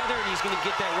 jabs together and he's going to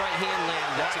get that right hand land.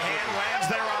 Right hand lands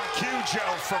there on cue,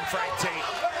 Joe, from Frank Tate.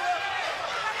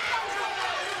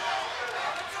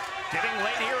 Getting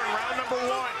late here in round number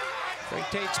 1. Frank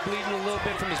Tate's bleeding a little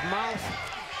bit from his mouth.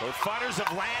 Both fighters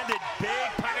have landed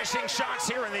big punishing shots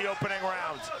here in the opening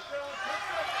round.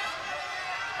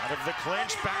 Out of the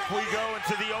clinch, back we go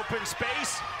into the open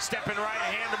space. Stepping right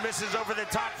hand and misses over the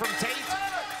top from Tate.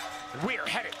 We're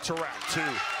headed to round 2.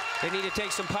 They need to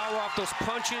take some power off those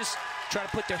punches. Try to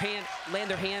put land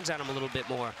their hands on them a little bit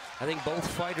more. I think both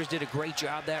fighters did a great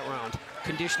job that round.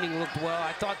 Conditioning looked well.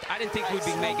 I didn't think we'd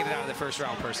be making it out of the first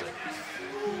round, personally.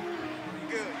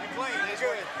 Good. You're playing. That's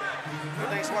good.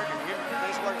 Thanks working.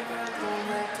 Thanks working.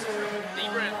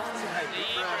 Deep breath.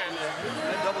 Deep breath.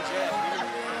 That double jab.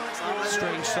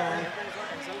 Strange song.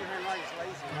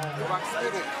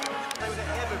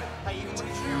 Hey, you can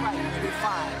your right, you do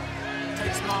 5.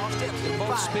 Take small steps. They're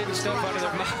both spitting stuff out of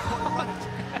their mouth.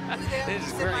 This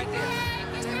is great.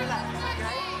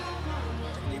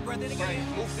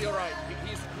 Move to your right.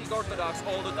 He's orthodox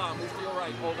all the time. Move to your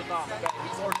right all the time. Okay?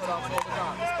 He's orthodox all the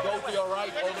time. Go to your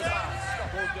right all the time.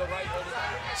 Go to your right all the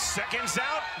time. Seconds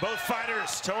out. Both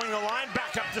fighters towing the line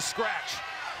back up to scratch.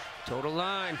 Total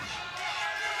line.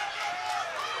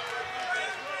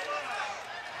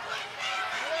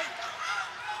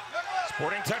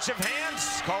 Sporting touch of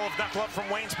hands. Call of knuckle up from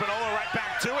Wayne Spinola, right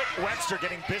back to it. Webster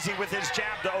getting busy with his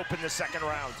jab to open the second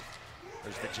round.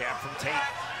 There's the jab from Tate.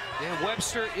 Yeah,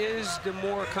 Webster is the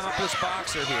more accomplished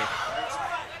boxer here.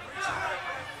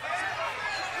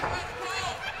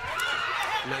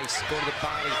 Nice, go to the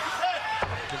body.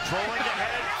 Controlling the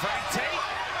head, Frank Tate.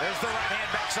 There's the right hand,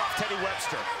 backs off Teddy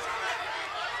Webster.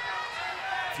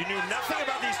 If you knew nothing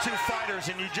about these two fighters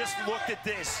and you just looked at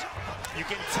this, you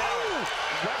can tell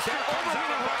Webster comes out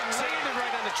of boxing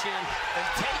right on the chin. And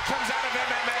Tate comes out of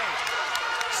MMA.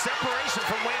 Separation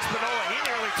from Wayne Spinola. He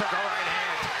nearly took a right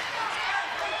hand.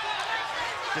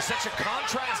 There's such a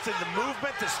contrast in the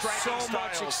movement, the striking styles. So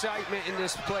much excitement in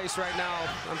this place right now.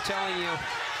 I'm telling you,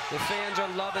 the fans are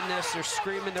loving this. They're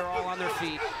screaming. They're all on their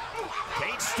feet.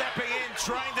 Tate stepping in,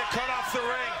 trying to cut off the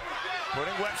ring.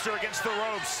 Putting Webster against the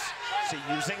ropes. See,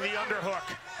 using the underhook.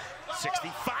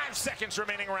 65 seconds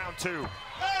remaining, round 2.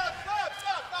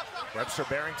 Webster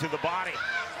bearing to the body.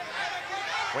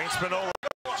 Wayne Spinola.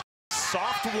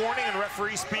 soft warning in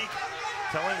referee speak,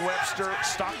 telling Webster,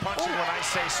 stop punching when I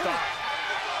say stop.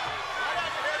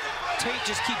 Tate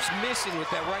just keeps missing with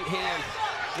that right hand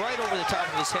right over the top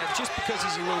of his head, just because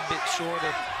he's a little bit shorter.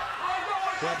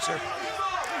 Webster.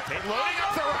 Tate loading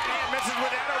up the right hand, misses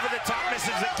with that over the top,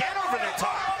 misses again over the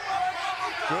top.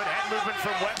 Good head movement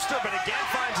from Webster, but again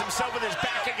finds himself with his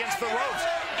back against the ropes.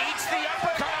 Eats the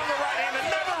uppercut on the right hand,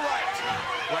 another right.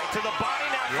 Right to the body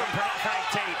now from Frank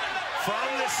Tate. From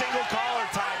the single collar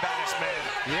tie, Bassman.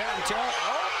 Yeah, I'm telling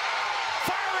you.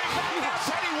 Firing back at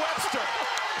Teddy Webster.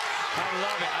 I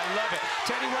love it, I love it.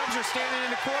 Teddy Webster standing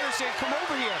in the corner saying, come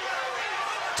over here.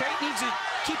 Tate needs to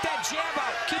keep that jab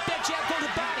out. Keep that jab, go to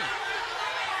the body.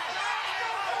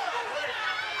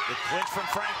 The clinch from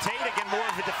Frank Tate, again more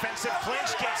of a defensive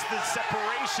clinch, gets the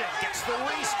separation, gets the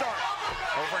restart.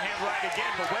 Overhand right again,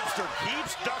 but Webster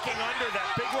keeps ducking under that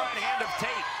big right hand of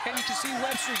Tate. And you can see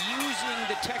Webster using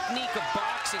the technique of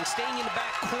boxing, staying in the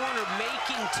back corner,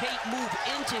 making Tate move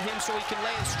into him so he can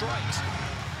land strikes.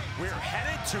 We're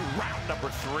headed to round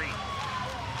number 3.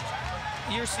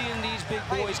 You're seeing these big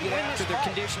boys get after. Their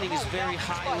conditioning is very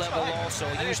high level also.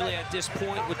 Usually at this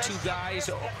point with 2 guys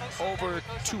over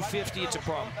 250, it's a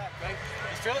problem. You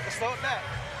feel it? Slow it back.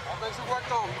 All things have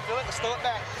worked on. You feel it? Slow it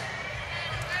back.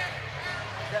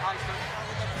 Get ice.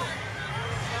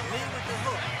 Lead with the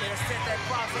hook. And set that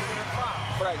cross over the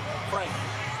crowd. Frank.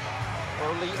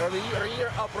 Early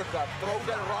uppercut. Throw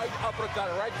that right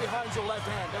uppercut right behind your left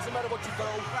hand. Doesn't matter what you throw.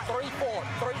 3-4,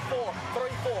 3-4,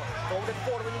 3-4. Throw it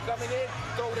forward when you're coming in.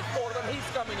 Throw it forward when he's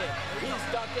coming in. He's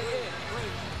ducking in.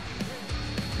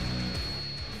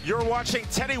 You're watching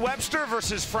Teddy Webster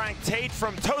versus Frank Tate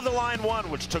from Toe the Line 1,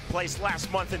 which took place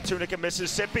last month in Tunica,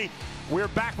 Mississippi. We're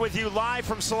back with you live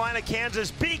from Salina,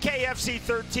 Kansas. BKFC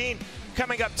 13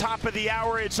 coming up top of the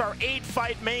hour. It's our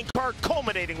 8-fight main card,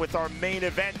 culminating with our main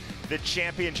event. The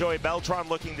champion Joey Beltran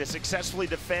looking to successfully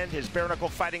defend his bare knuckle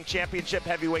fighting championship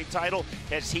heavyweight title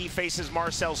as he faces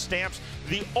Marcel Stamps.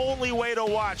 The only way to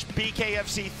watch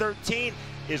BKFC 13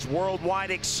 is worldwide,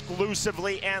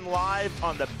 exclusively and live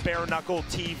on the Bare Knuckle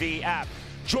TV app.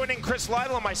 Joining Chris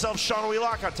Lytle and myself, Sean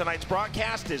Wheelock, on tonight's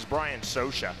broadcast is Brian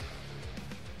Sosha.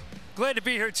 Glad to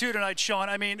be here too tonight, Sean.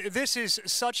 I mean, this is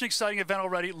such an exciting event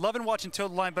already. Loving watching Toe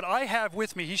the Line, but I have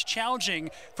with me, he's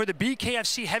challenging for the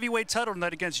BKFC heavyweight title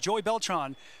tonight against Joey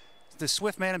Beltran, the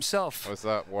Swift man himself. What's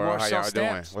up, world? How y'all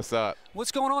doing? What's up?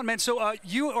 What's going on, man? So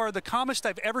you are the calmest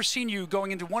I've ever seen you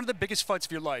going into one of the biggest fights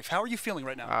of your life. How are you feeling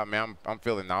right now? Man, I'm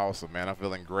feeling awesome, man. I'm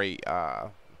feeling great.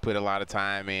 Put a lot of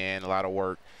time in, a lot of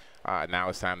work. Now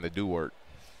it's time to do work.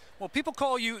 Well, people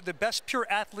call you the best pure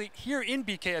athlete here in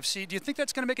BKFC. Do you think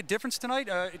that's going to make a difference tonight?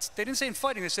 They didn't say in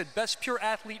fighting. They said best pure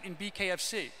athlete in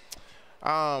BKFC.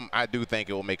 I do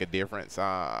think it will make a difference.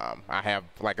 I have,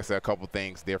 like I said, a couple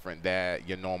things different that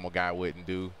your normal guy wouldn't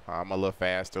do. I'm a little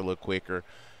faster, a little quicker.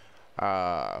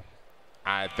 I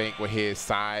think with his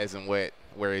size and where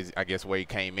he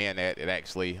came in at, it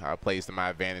actually plays to my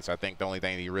advantage. I think the only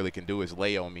thing he really can do is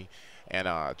lay on me and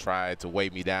try to weigh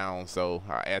me down. So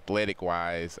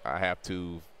athletic-wise, I have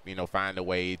to, find a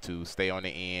way to stay on the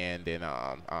end and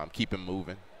keep him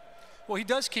moving. Well, he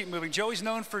does keep moving. Joey's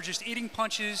known for just eating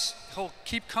punches. He'll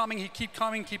keep coming, he keep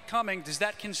coming, keep coming. Does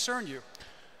that concern you?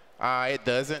 It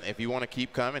doesn't. If you want to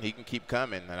keep coming, he can keep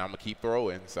coming, and I'm going to keep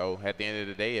throwing. So at the end of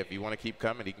the day, if you want to keep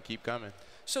coming, he can keep coming.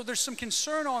 So there's some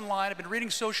concern online. I've been reading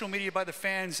social media by the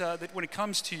fans that when it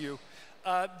comes to you,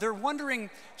 they're wondering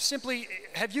simply,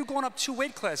 have you gone up 2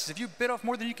 weight classes? Have you bit off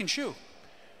more than you can chew?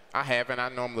 I haven't. I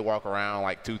normally walk around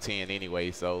like 210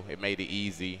 anyway, so it made it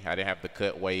easy. I didn't have to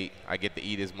cut weight. I get to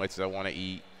eat as much as I want to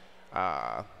eat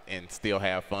and still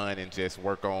have fun and just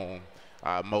work on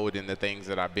molding the things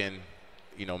that I've been,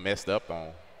 messed up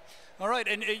on. All right,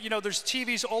 and there's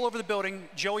TVs all over the building.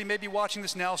 Joey may be watching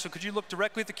this now, so could you look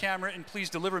directly at the camera and please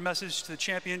deliver a message to the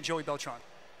champion, Joey Beltran?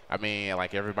 I mean,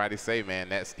 like everybody say, man,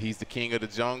 he's the king of the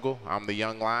jungle. I'm the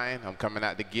young lion. I'm coming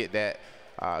out to get that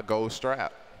gold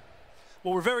strap.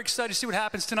 Well, we're very excited to see what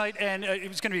happens tonight, and it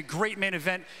was going to be a great main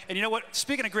event. And you know what?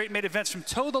 Speaking of great main events, from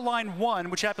Toe the Line 1,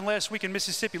 which happened last week in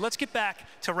Mississippi, let's get back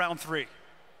to round 3.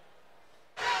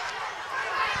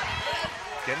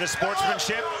 Getting the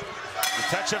sportsmanship, the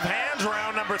touch of hands,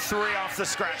 round number 3 off the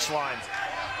scratch line.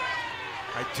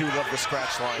 I do love the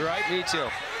scratch line. Right, me too.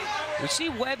 We see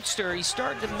Webster, he's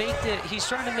starting to make Tate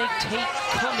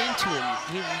come into him.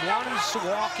 He wants to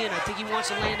walk in. I think he wants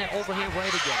to land that overhand right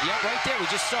again. Yep, right there, we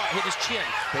just saw it hit his chin.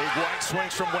 Big wide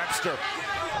swings from Webster.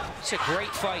 It's a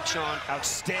great fight, Sean.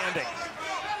 Outstanding.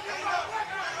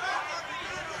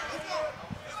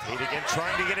 Tate again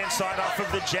trying to get inside off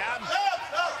of the jab.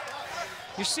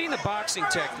 You're seeing the boxing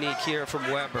technique here from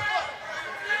Weber.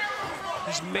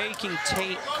 He's making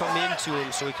Tate come into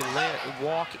him so he can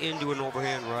walk into an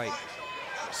overhand right.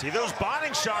 See those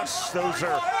botting shots, those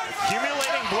are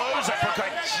accumulating blows. Uppercut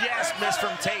just missed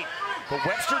from Tate. But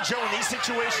Webster Joe in these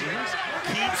situations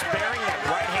keeps bearing that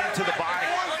right hand to the body.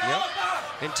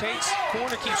 Yep. And Tate's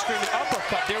corner keeps screaming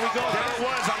uppercut. There we go. There it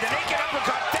was on the naked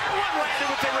uppercut. That one landed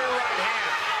with the rear right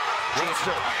hand.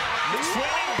 Webster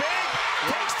swinging big.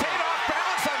 Takes Tate off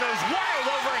balance on those wild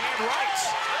overhand rights.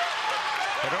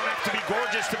 They don't have to be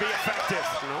gorgeous to be effective.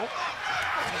 Nope.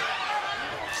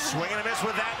 Swing and a miss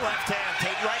with that left hand.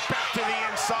 Tate right back to the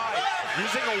inside.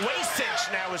 Using a waist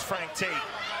cinch now is Frank Tate.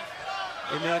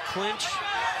 In the clinch.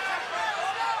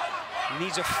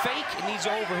 Needs a fake, it needs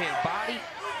an overhand. Body,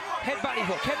 head body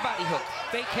hook, head body hook.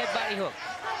 Fake head body hook.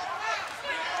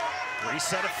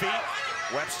 Reset of feet.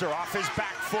 Webster off his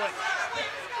back foot.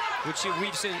 Which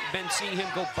we've been seeing him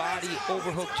go body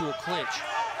overhook to a clinch.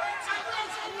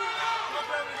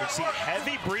 You see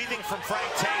heavy breathing from Frank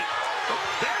Tate.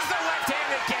 There's the left hand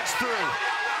that gets through.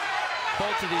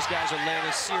 Both of these guys are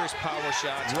landing serious power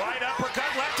shots. Right uppercut,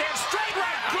 left hand, straight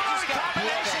right. Good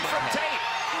combination from Tate.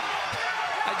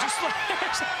 I just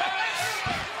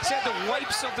had to wipe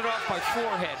something off my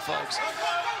forehead, folks.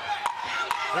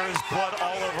 There's blood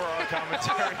all over our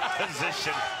commentary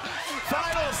position.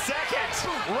 Final seconds,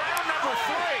 round number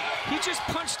 3. He just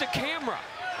punched the camera.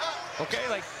 Okay,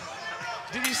 like,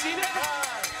 did you see that?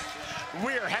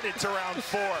 We're headed to round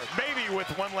 4, maybe with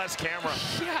one less camera.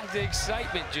 Yeah, the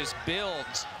excitement just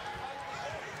builds.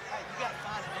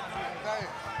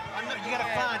 You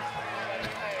gotta find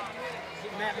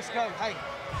it. Matt, let's go. Hey,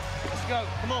 let's go.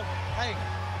 Come on. Hey,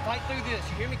 fight through this.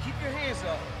 You hear me? Keep your hands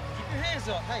up. Keep your hands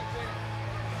up. Hey, hey,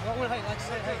 like I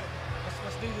said, hey,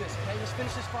 let's do this. Hey, let's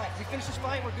finish this fight. If we finish this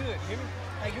fight, we're good. You hear me?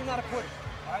 Hey, you're not a quitter.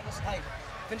 All right, hey,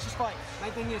 finish this fight.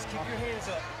 Main thing is keep your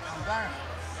hands up. I'm burning.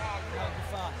 No,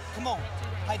 you're fine. Come on.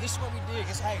 Hey, this is what we dig.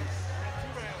 It's hey.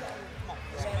 Come on.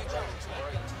 Let's make sure.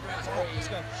 Let's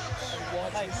go.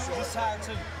 Hey, he's tired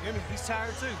too. You hear me? He's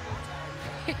tired too.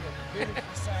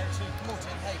 He's tired too. Come on,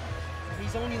 Tim. Hey, if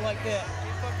he's on you like that,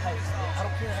 hey, I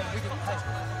don't care. Hey, we can.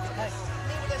 Hey.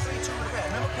 Let's reach over the back.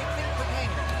 Remember, quick hand.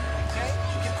 Okay?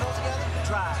 Get close together.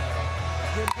 Drive.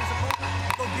 Good against the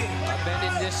opponent. Go get it. I've been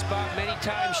in this spot many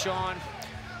times, Sean,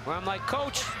 where I'm like,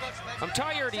 Coach, I'm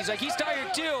tired. He's like, he's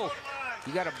tired too.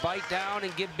 You got to bite down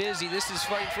and get busy. This is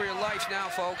fighting for your life now,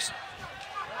 folks.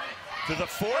 To the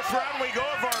 4th round we go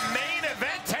of our main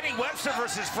event. Teddy Webster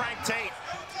versus Frank Tate.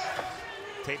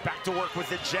 Tate back to work with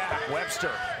the jab.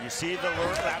 Webster, you see the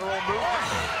lateral movement.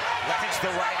 Leveraged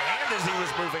the right hand as he was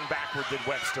moving backward, did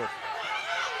Webster.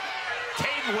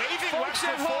 Tate waving Folks Webster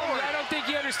at home, forward. I don't think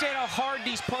you understand how hard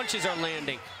these punches are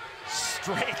landing.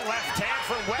 Straight left hand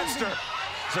from Webster.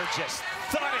 These are just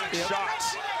thudding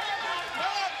shots.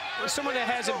 Someone that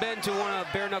hasn't been to a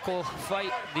bare knuckle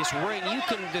fight, this ring,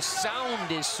 the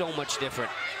sound is so much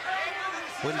different.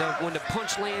 When the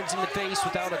punch lands in the face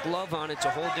without a glove on, it's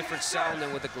a whole different sound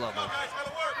than with a glove on.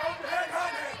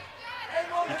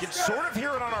 You can sort of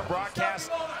hear it on our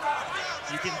broadcast.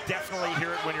 You can definitely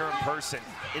hear it when you're in person.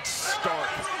 It's stark.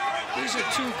 These are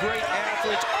two great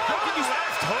athletes. How can you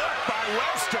left hook by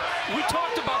Webster? We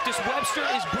talked about this. Webster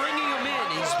is bringing him in.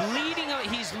 He's leading him.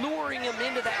 He's luring him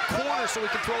into that corner so he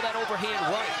can throw that overhand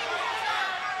right.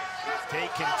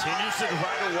 Tate continues to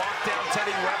try to walk down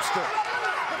Teddy Webster.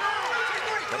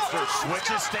 Webster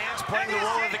switches stance, playing the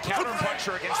role of the counter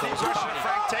puncher against the aggression of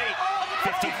Frank Tate.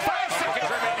 55 seconds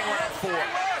remaining round 4.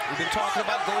 We've been talking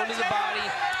about going to the body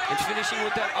and finishing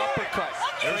with that uppercut.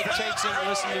 Frank takes him and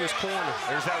listens to his corner.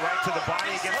 There's that right to the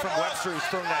body again from Webster, who's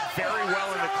thrown that very well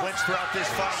in the clinch throughout this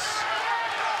fight.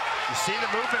 You see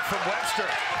the movement from Webster,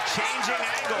 changing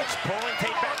angles, pulling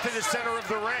Tate back to the center of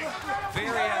the ring.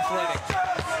 Very athletic.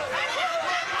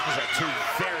 These are two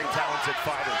very talented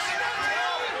fighters.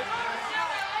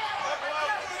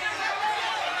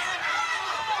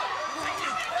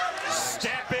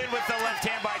 Step in with the left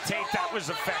hand by Tate. That was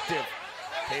effective.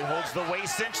 Tate holds the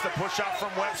waist cinch, the push off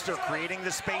from Webster, creating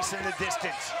the space in the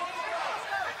distance.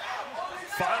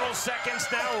 Final seconds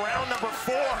now, round number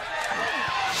 4.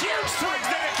 Huge swings,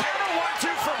 then a counter 1-2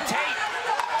 from Tate.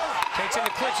 Tate's in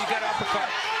the clinch, he's got an uppercut.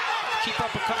 Keep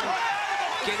uppercutting,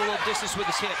 gain a little distance with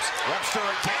his hips. Webster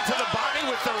again to the body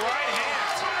with the right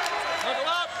hand. Buckle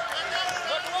up!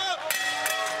 Buckle up!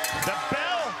 The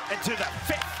bell into the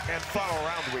 5th and final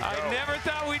round we go. I never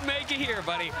thought we'd make it here,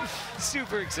 buddy.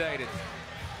 Super excited.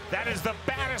 That is the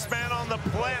baddest man on the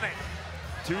planet.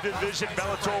 2-division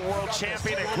Bellator World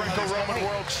Champion and Greco-Roman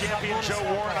World Champion Joe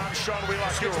Warren. I'm Sean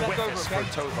Wheelock. You're with us for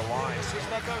Toe the Line.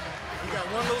 You got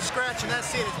one little scratch and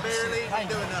that's it. It's barely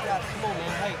doing nothing. Come on,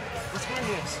 man. Hey, let's win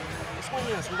this. Let's swing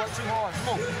this. We work too hard. Come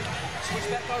on. Switch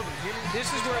back over.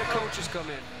 This is where the coaches come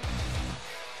in.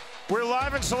 We're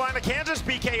live in Salina, Kansas,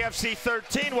 BKFC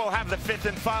 13. We'll have the 5th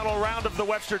and final round of the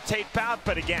Webster Tate bout,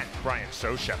 but again, Brian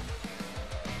Sosha.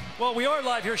 Well, we are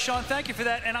live here, Sean. Thank you for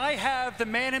that. And I have the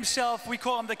man himself. We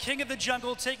call him the King of the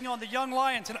Jungle, taking on the young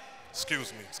lion tonight.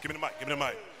 Excuse me. Give me the mic. Give me the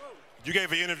mic. You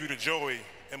gave an interview to Joey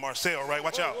and Marcel, right?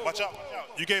 Watch out. Watch out.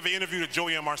 You gave an interview to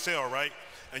Joey and Marcel, right?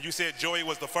 And you said Joey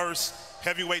was the first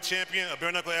heavyweight champion of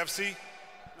Bare Knuckle FC.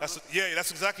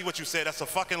 That's exactly what you said. That's a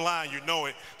fucking lie. You know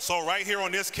it. So right here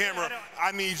on this camera,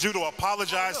 I need you to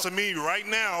apologize to me right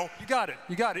now. You got it.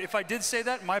 You got it. If I did say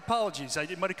that, my apologies.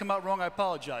 It might have come out wrong. I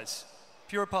apologize.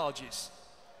 Pure apologies.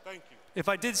 Thank you. If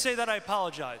I did say that, I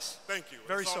apologize. Thank you.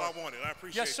 Very That's sorry. all I wanted. I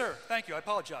appreciate it. Yes, sir. Thank you. I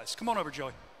apologize. Come on over,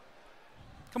 Joey.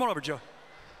 Come on over, Joe.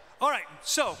 All right.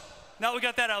 So now we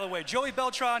got that out of the way. Joey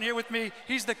Beltran here with me.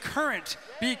 He's the current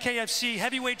BKFC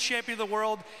heavyweight champion of the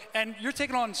world. And you're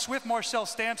taking on Swift Marcel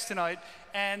Stamps tonight.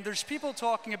 And there's people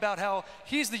talking about how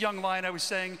he's the young lion, I was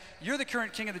saying. You're the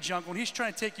current king of the jungle, and he's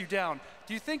trying to take you down.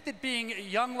 Do you think that being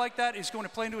young like that is going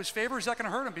to play into his favor, or is that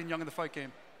going to hurt him being young in the fight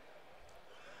game?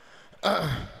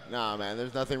 Nah, man,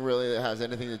 there's nothing really that has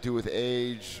anything to do with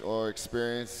age or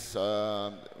experience. You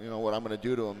know, what I'm going to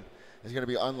do to him is going to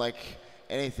be unlike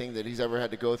anything that he's ever had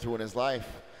to go through in his life.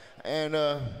 And,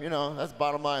 you know, that's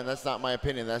bottom line. That's not my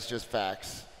opinion. That's just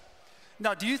facts.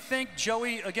 Now, do you think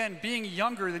Joey, again, being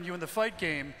younger than you in the fight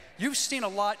game, you've seen a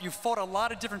lot, you've fought a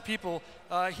lot of different people.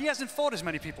 He hasn't fought as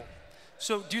many people.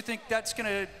 So do you think that's going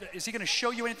to, is he going to show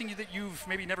you anything that you've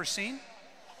maybe never seen?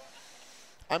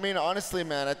 I mean, honestly,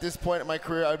 man, at this point in my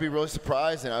career, I'd be really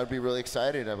surprised and I would be really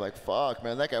excited. I'm like, fuck,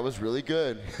 man, that guy was really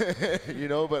good. You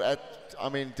know, but I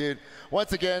mean, dude,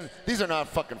 once again, these are not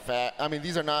fucking facts. I mean,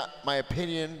 these are not my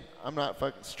opinion. I'm not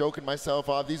fucking stroking myself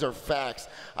off. These are facts.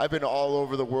 I've been all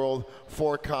over the world,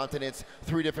 4 continents,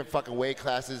 3 different fucking weight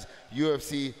classes,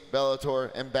 UFC,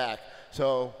 Bellator, and back.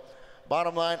 So,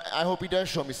 bottom line, I hope he does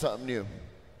show me something new.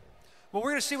 Well,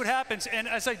 we're going to see what happens. And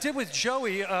as I did with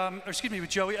Joey,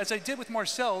 as I did with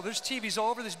Marcel, there's TVs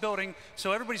all over this building,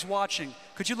 so everybody's watching.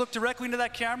 Could you look directly into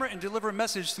that camera and deliver a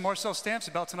message to Marcel Stamps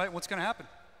about tonight, what's going to happen?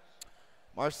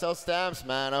 Marcel Stamps,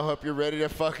 man, I hope you're ready to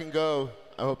fucking go.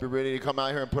 I hope you're ready to come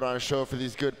out here and put on a show for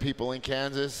these good people in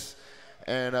Kansas.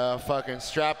 And fucking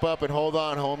strap up and hold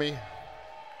on, homie.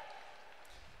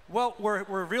 Well,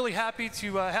 we're really happy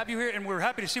to have you here, and we're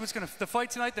happy to see what's going to the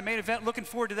fight tonight, the main event. Looking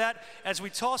forward to that as we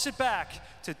toss it back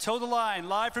to Toe the Line,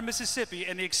 live from Mississippi,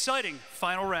 and the exciting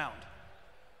final round.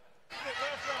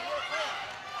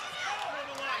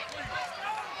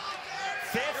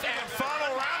 5th and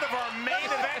final round of our main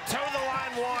event, Toe the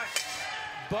Line 1.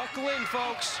 Buckle in,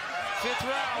 folks. 5th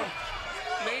round,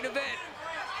 main event.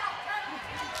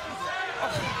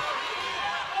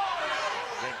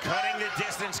 Cutting the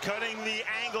distance, cutting the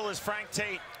angle is Frank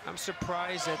Tate. I'm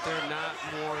surprised that they're not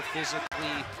more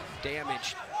physically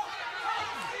damaged.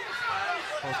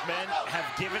 Both men have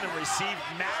given and received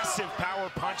massive power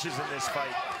punches in this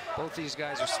fight. Both these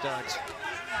guys are studs.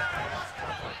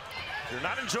 If you're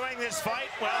not enjoying this fight,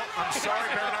 well, I'm sorry,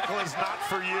 Bare Knuckle is not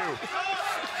for you.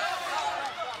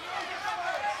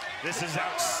 This is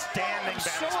outstanding, I'm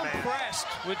so impressed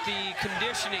with the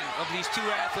conditioning of these 2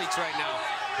 athletes right now.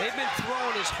 They've been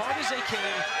throwing as hard as they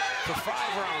can for 5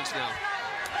 rounds now.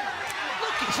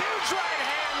 Look, huge right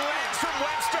hand lands from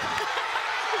Webster.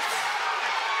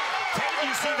 Tate,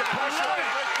 you see the pressure.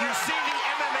 You see the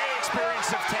MMA experience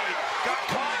of Tate. Got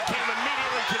caught, came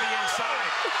immediately to the inside.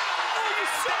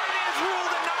 That is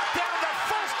ruled a knockdown, the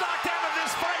first knockdown of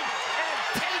this fight. And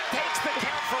Tate takes the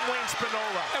count from Wayne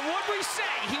Spinola. And what we say,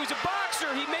 he was a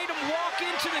boxer. He made him walk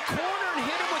into the corner and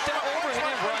hit him with that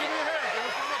overhand right.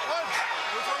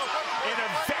 In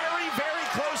a very, very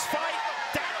close fight,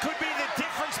 that could be the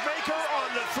difference maker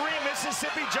on the 3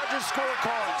 Mississippi judges'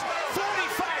 scorecards.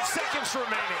 45 seconds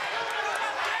remaining.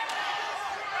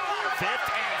 5th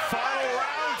and final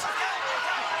round.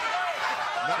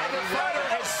 Neither fighter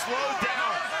has slowed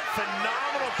down.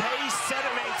 Phenomenal pace set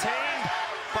and maintained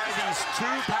by these 2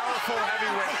 powerful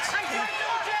heavyweights.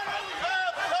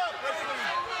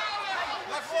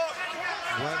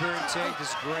 Weber and Tate,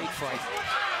 this great fight.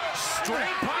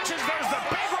 Straight punches, there's the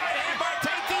big right hand by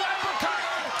Tate, the uppercut.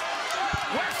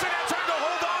 Webster now trying to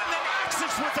hold on, then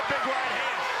axes with the big right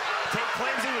hand. Tate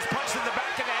claims he was punched in the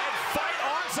back of the head. Fight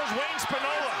on, says Wayne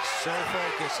Spinola. So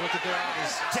focused, look at their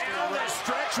eyes. Down the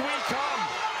stretch we come.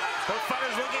 Both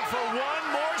fighters looking for one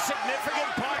more significant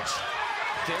punch.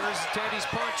 There's Teddy's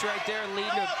punch right there,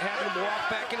 leading to having him walk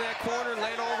back into that corner,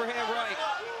 land overhand right.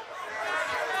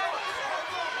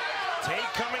 Tate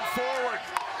coming forward.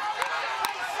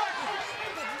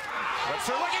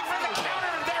 Webster looking for the counter,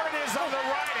 and there it is on the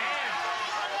right hand.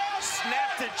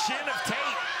 Snapped the chin of Tate.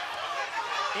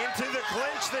 Into the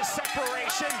clinch, the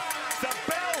separation, the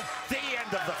bell, the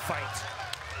end of the fight.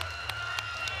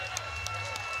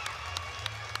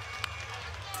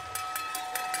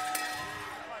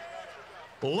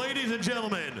 Ladies and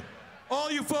gentlemen,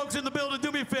 all you folks in the building,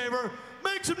 do me a favor,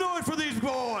 make some noise for these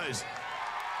boys.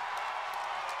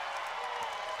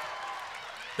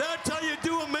 That's how you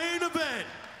do a main event.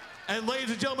 And ladies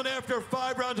and gentlemen, after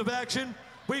 5 rounds of action,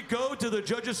 we go to the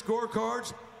judges'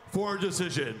 scorecards for a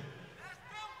decision.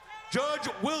 Judge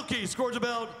Wilkie scores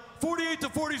about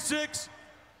 48-46,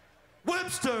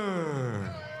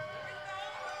 Webster.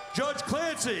 Judge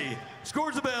Clancy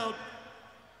scores about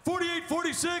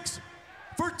 48-46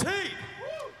 for Tate.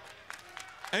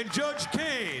 And Judge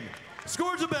Kane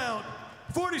scores about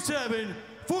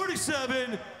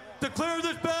 47-47. Declare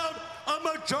this bout a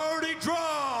majority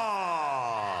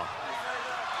draw.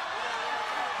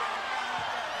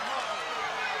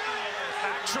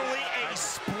 Actually a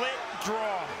split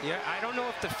draw. Yeah, I don't know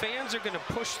if the fans are going to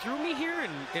push through me here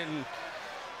and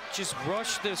just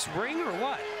rush this ring or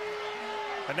what.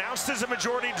 Announced as a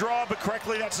majority draw, but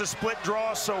correctly that's a split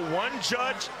draw. So one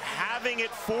judge having it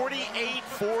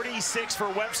 48-46 for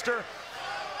Webster.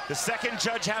 The second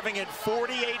judge having it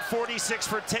 48-46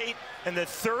 for Tate. And the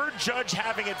third judge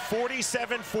having it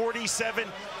 47-47.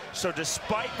 So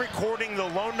despite recording the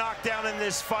lone knockdown in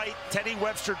this fight, Teddy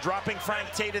Webster dropping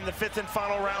Frank Tate in the 5th and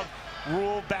final round,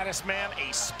 ruled baddest man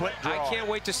a split draw. I can't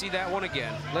wait to see that one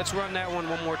again. Let's run that one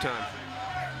more time.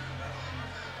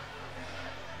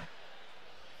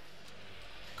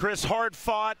 Chris, hard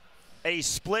fought, a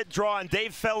split draw, and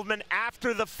Dave Feldman,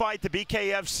 after the fight, the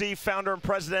BKFC founder and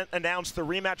president announced the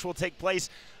rematch will take place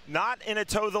not in a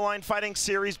toe-the-line fighting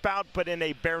series bout, but in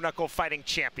a bare-knuckle fighting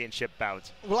championship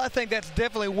bout. Well, I think that's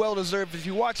definitely well-deserved. If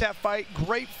you watch that fight,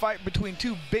 great fight between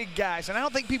two big guys. And I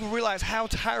don't think people realize how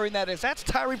tiring that is. That's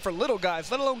tiring for little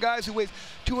guys, let alone guys who weigh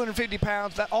 250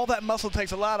 pounds. All that muscle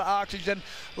takes a lot of oxygen,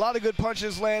 a lot of good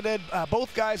punches landed.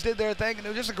 Both guys did their thing, and it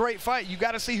was just a great fight. You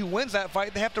got to see who wins that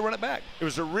fight. They have to run it back. It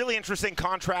was a really interesting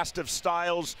contrast of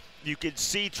styles. You could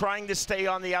see trying to stay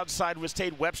on the outside was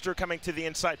Tate. Webster coming to the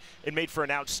inside. It made for an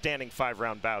outstanding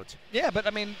 5-round bout. Yeah, but I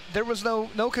mean, there was no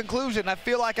conclusion. I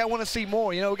feel like I want to see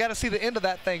more. You know, we got to see the end of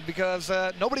that thing because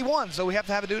nobody won, so we have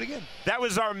to have it do it again. That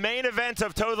was our main event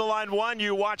of Toe the Line 1.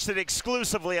 You watched it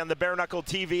exclusively on the Bare Knuckle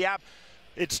TV app.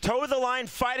 It's Toe the Line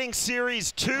Fighting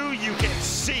Series 2. You can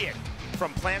see it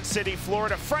from Plant City,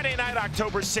 Florida, Friday night,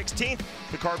 October 16th.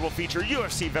 The card will feature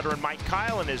UFC veteran Mike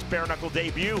Kyle in his bare knuckle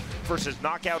debut versus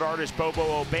knockout artist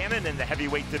Bobo O'Bannon in the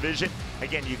heavyweight division.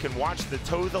 Again, you can watch the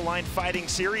Toe the Line Fighting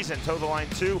Series and Toe the Line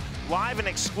 2 live and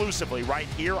exclusively right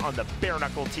here on the Bare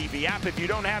Knuckle TV app. If you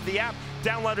don't have the app,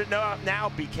 download it now,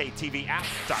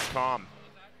 bktvapp.com.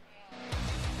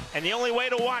 And the only way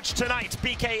to watch tonight's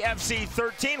BKFC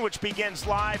 13, which begins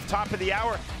live top of the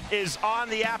hour, is on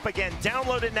the app. Again,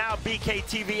 download it now,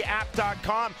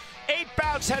 bktvapp.com. 8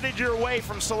 bouts headed your way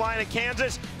from Salina,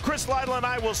 Kansas. Chris Lytle and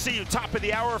I will see you top of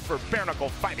the hour for Bare Knuckle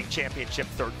Fighting Championship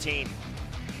 13.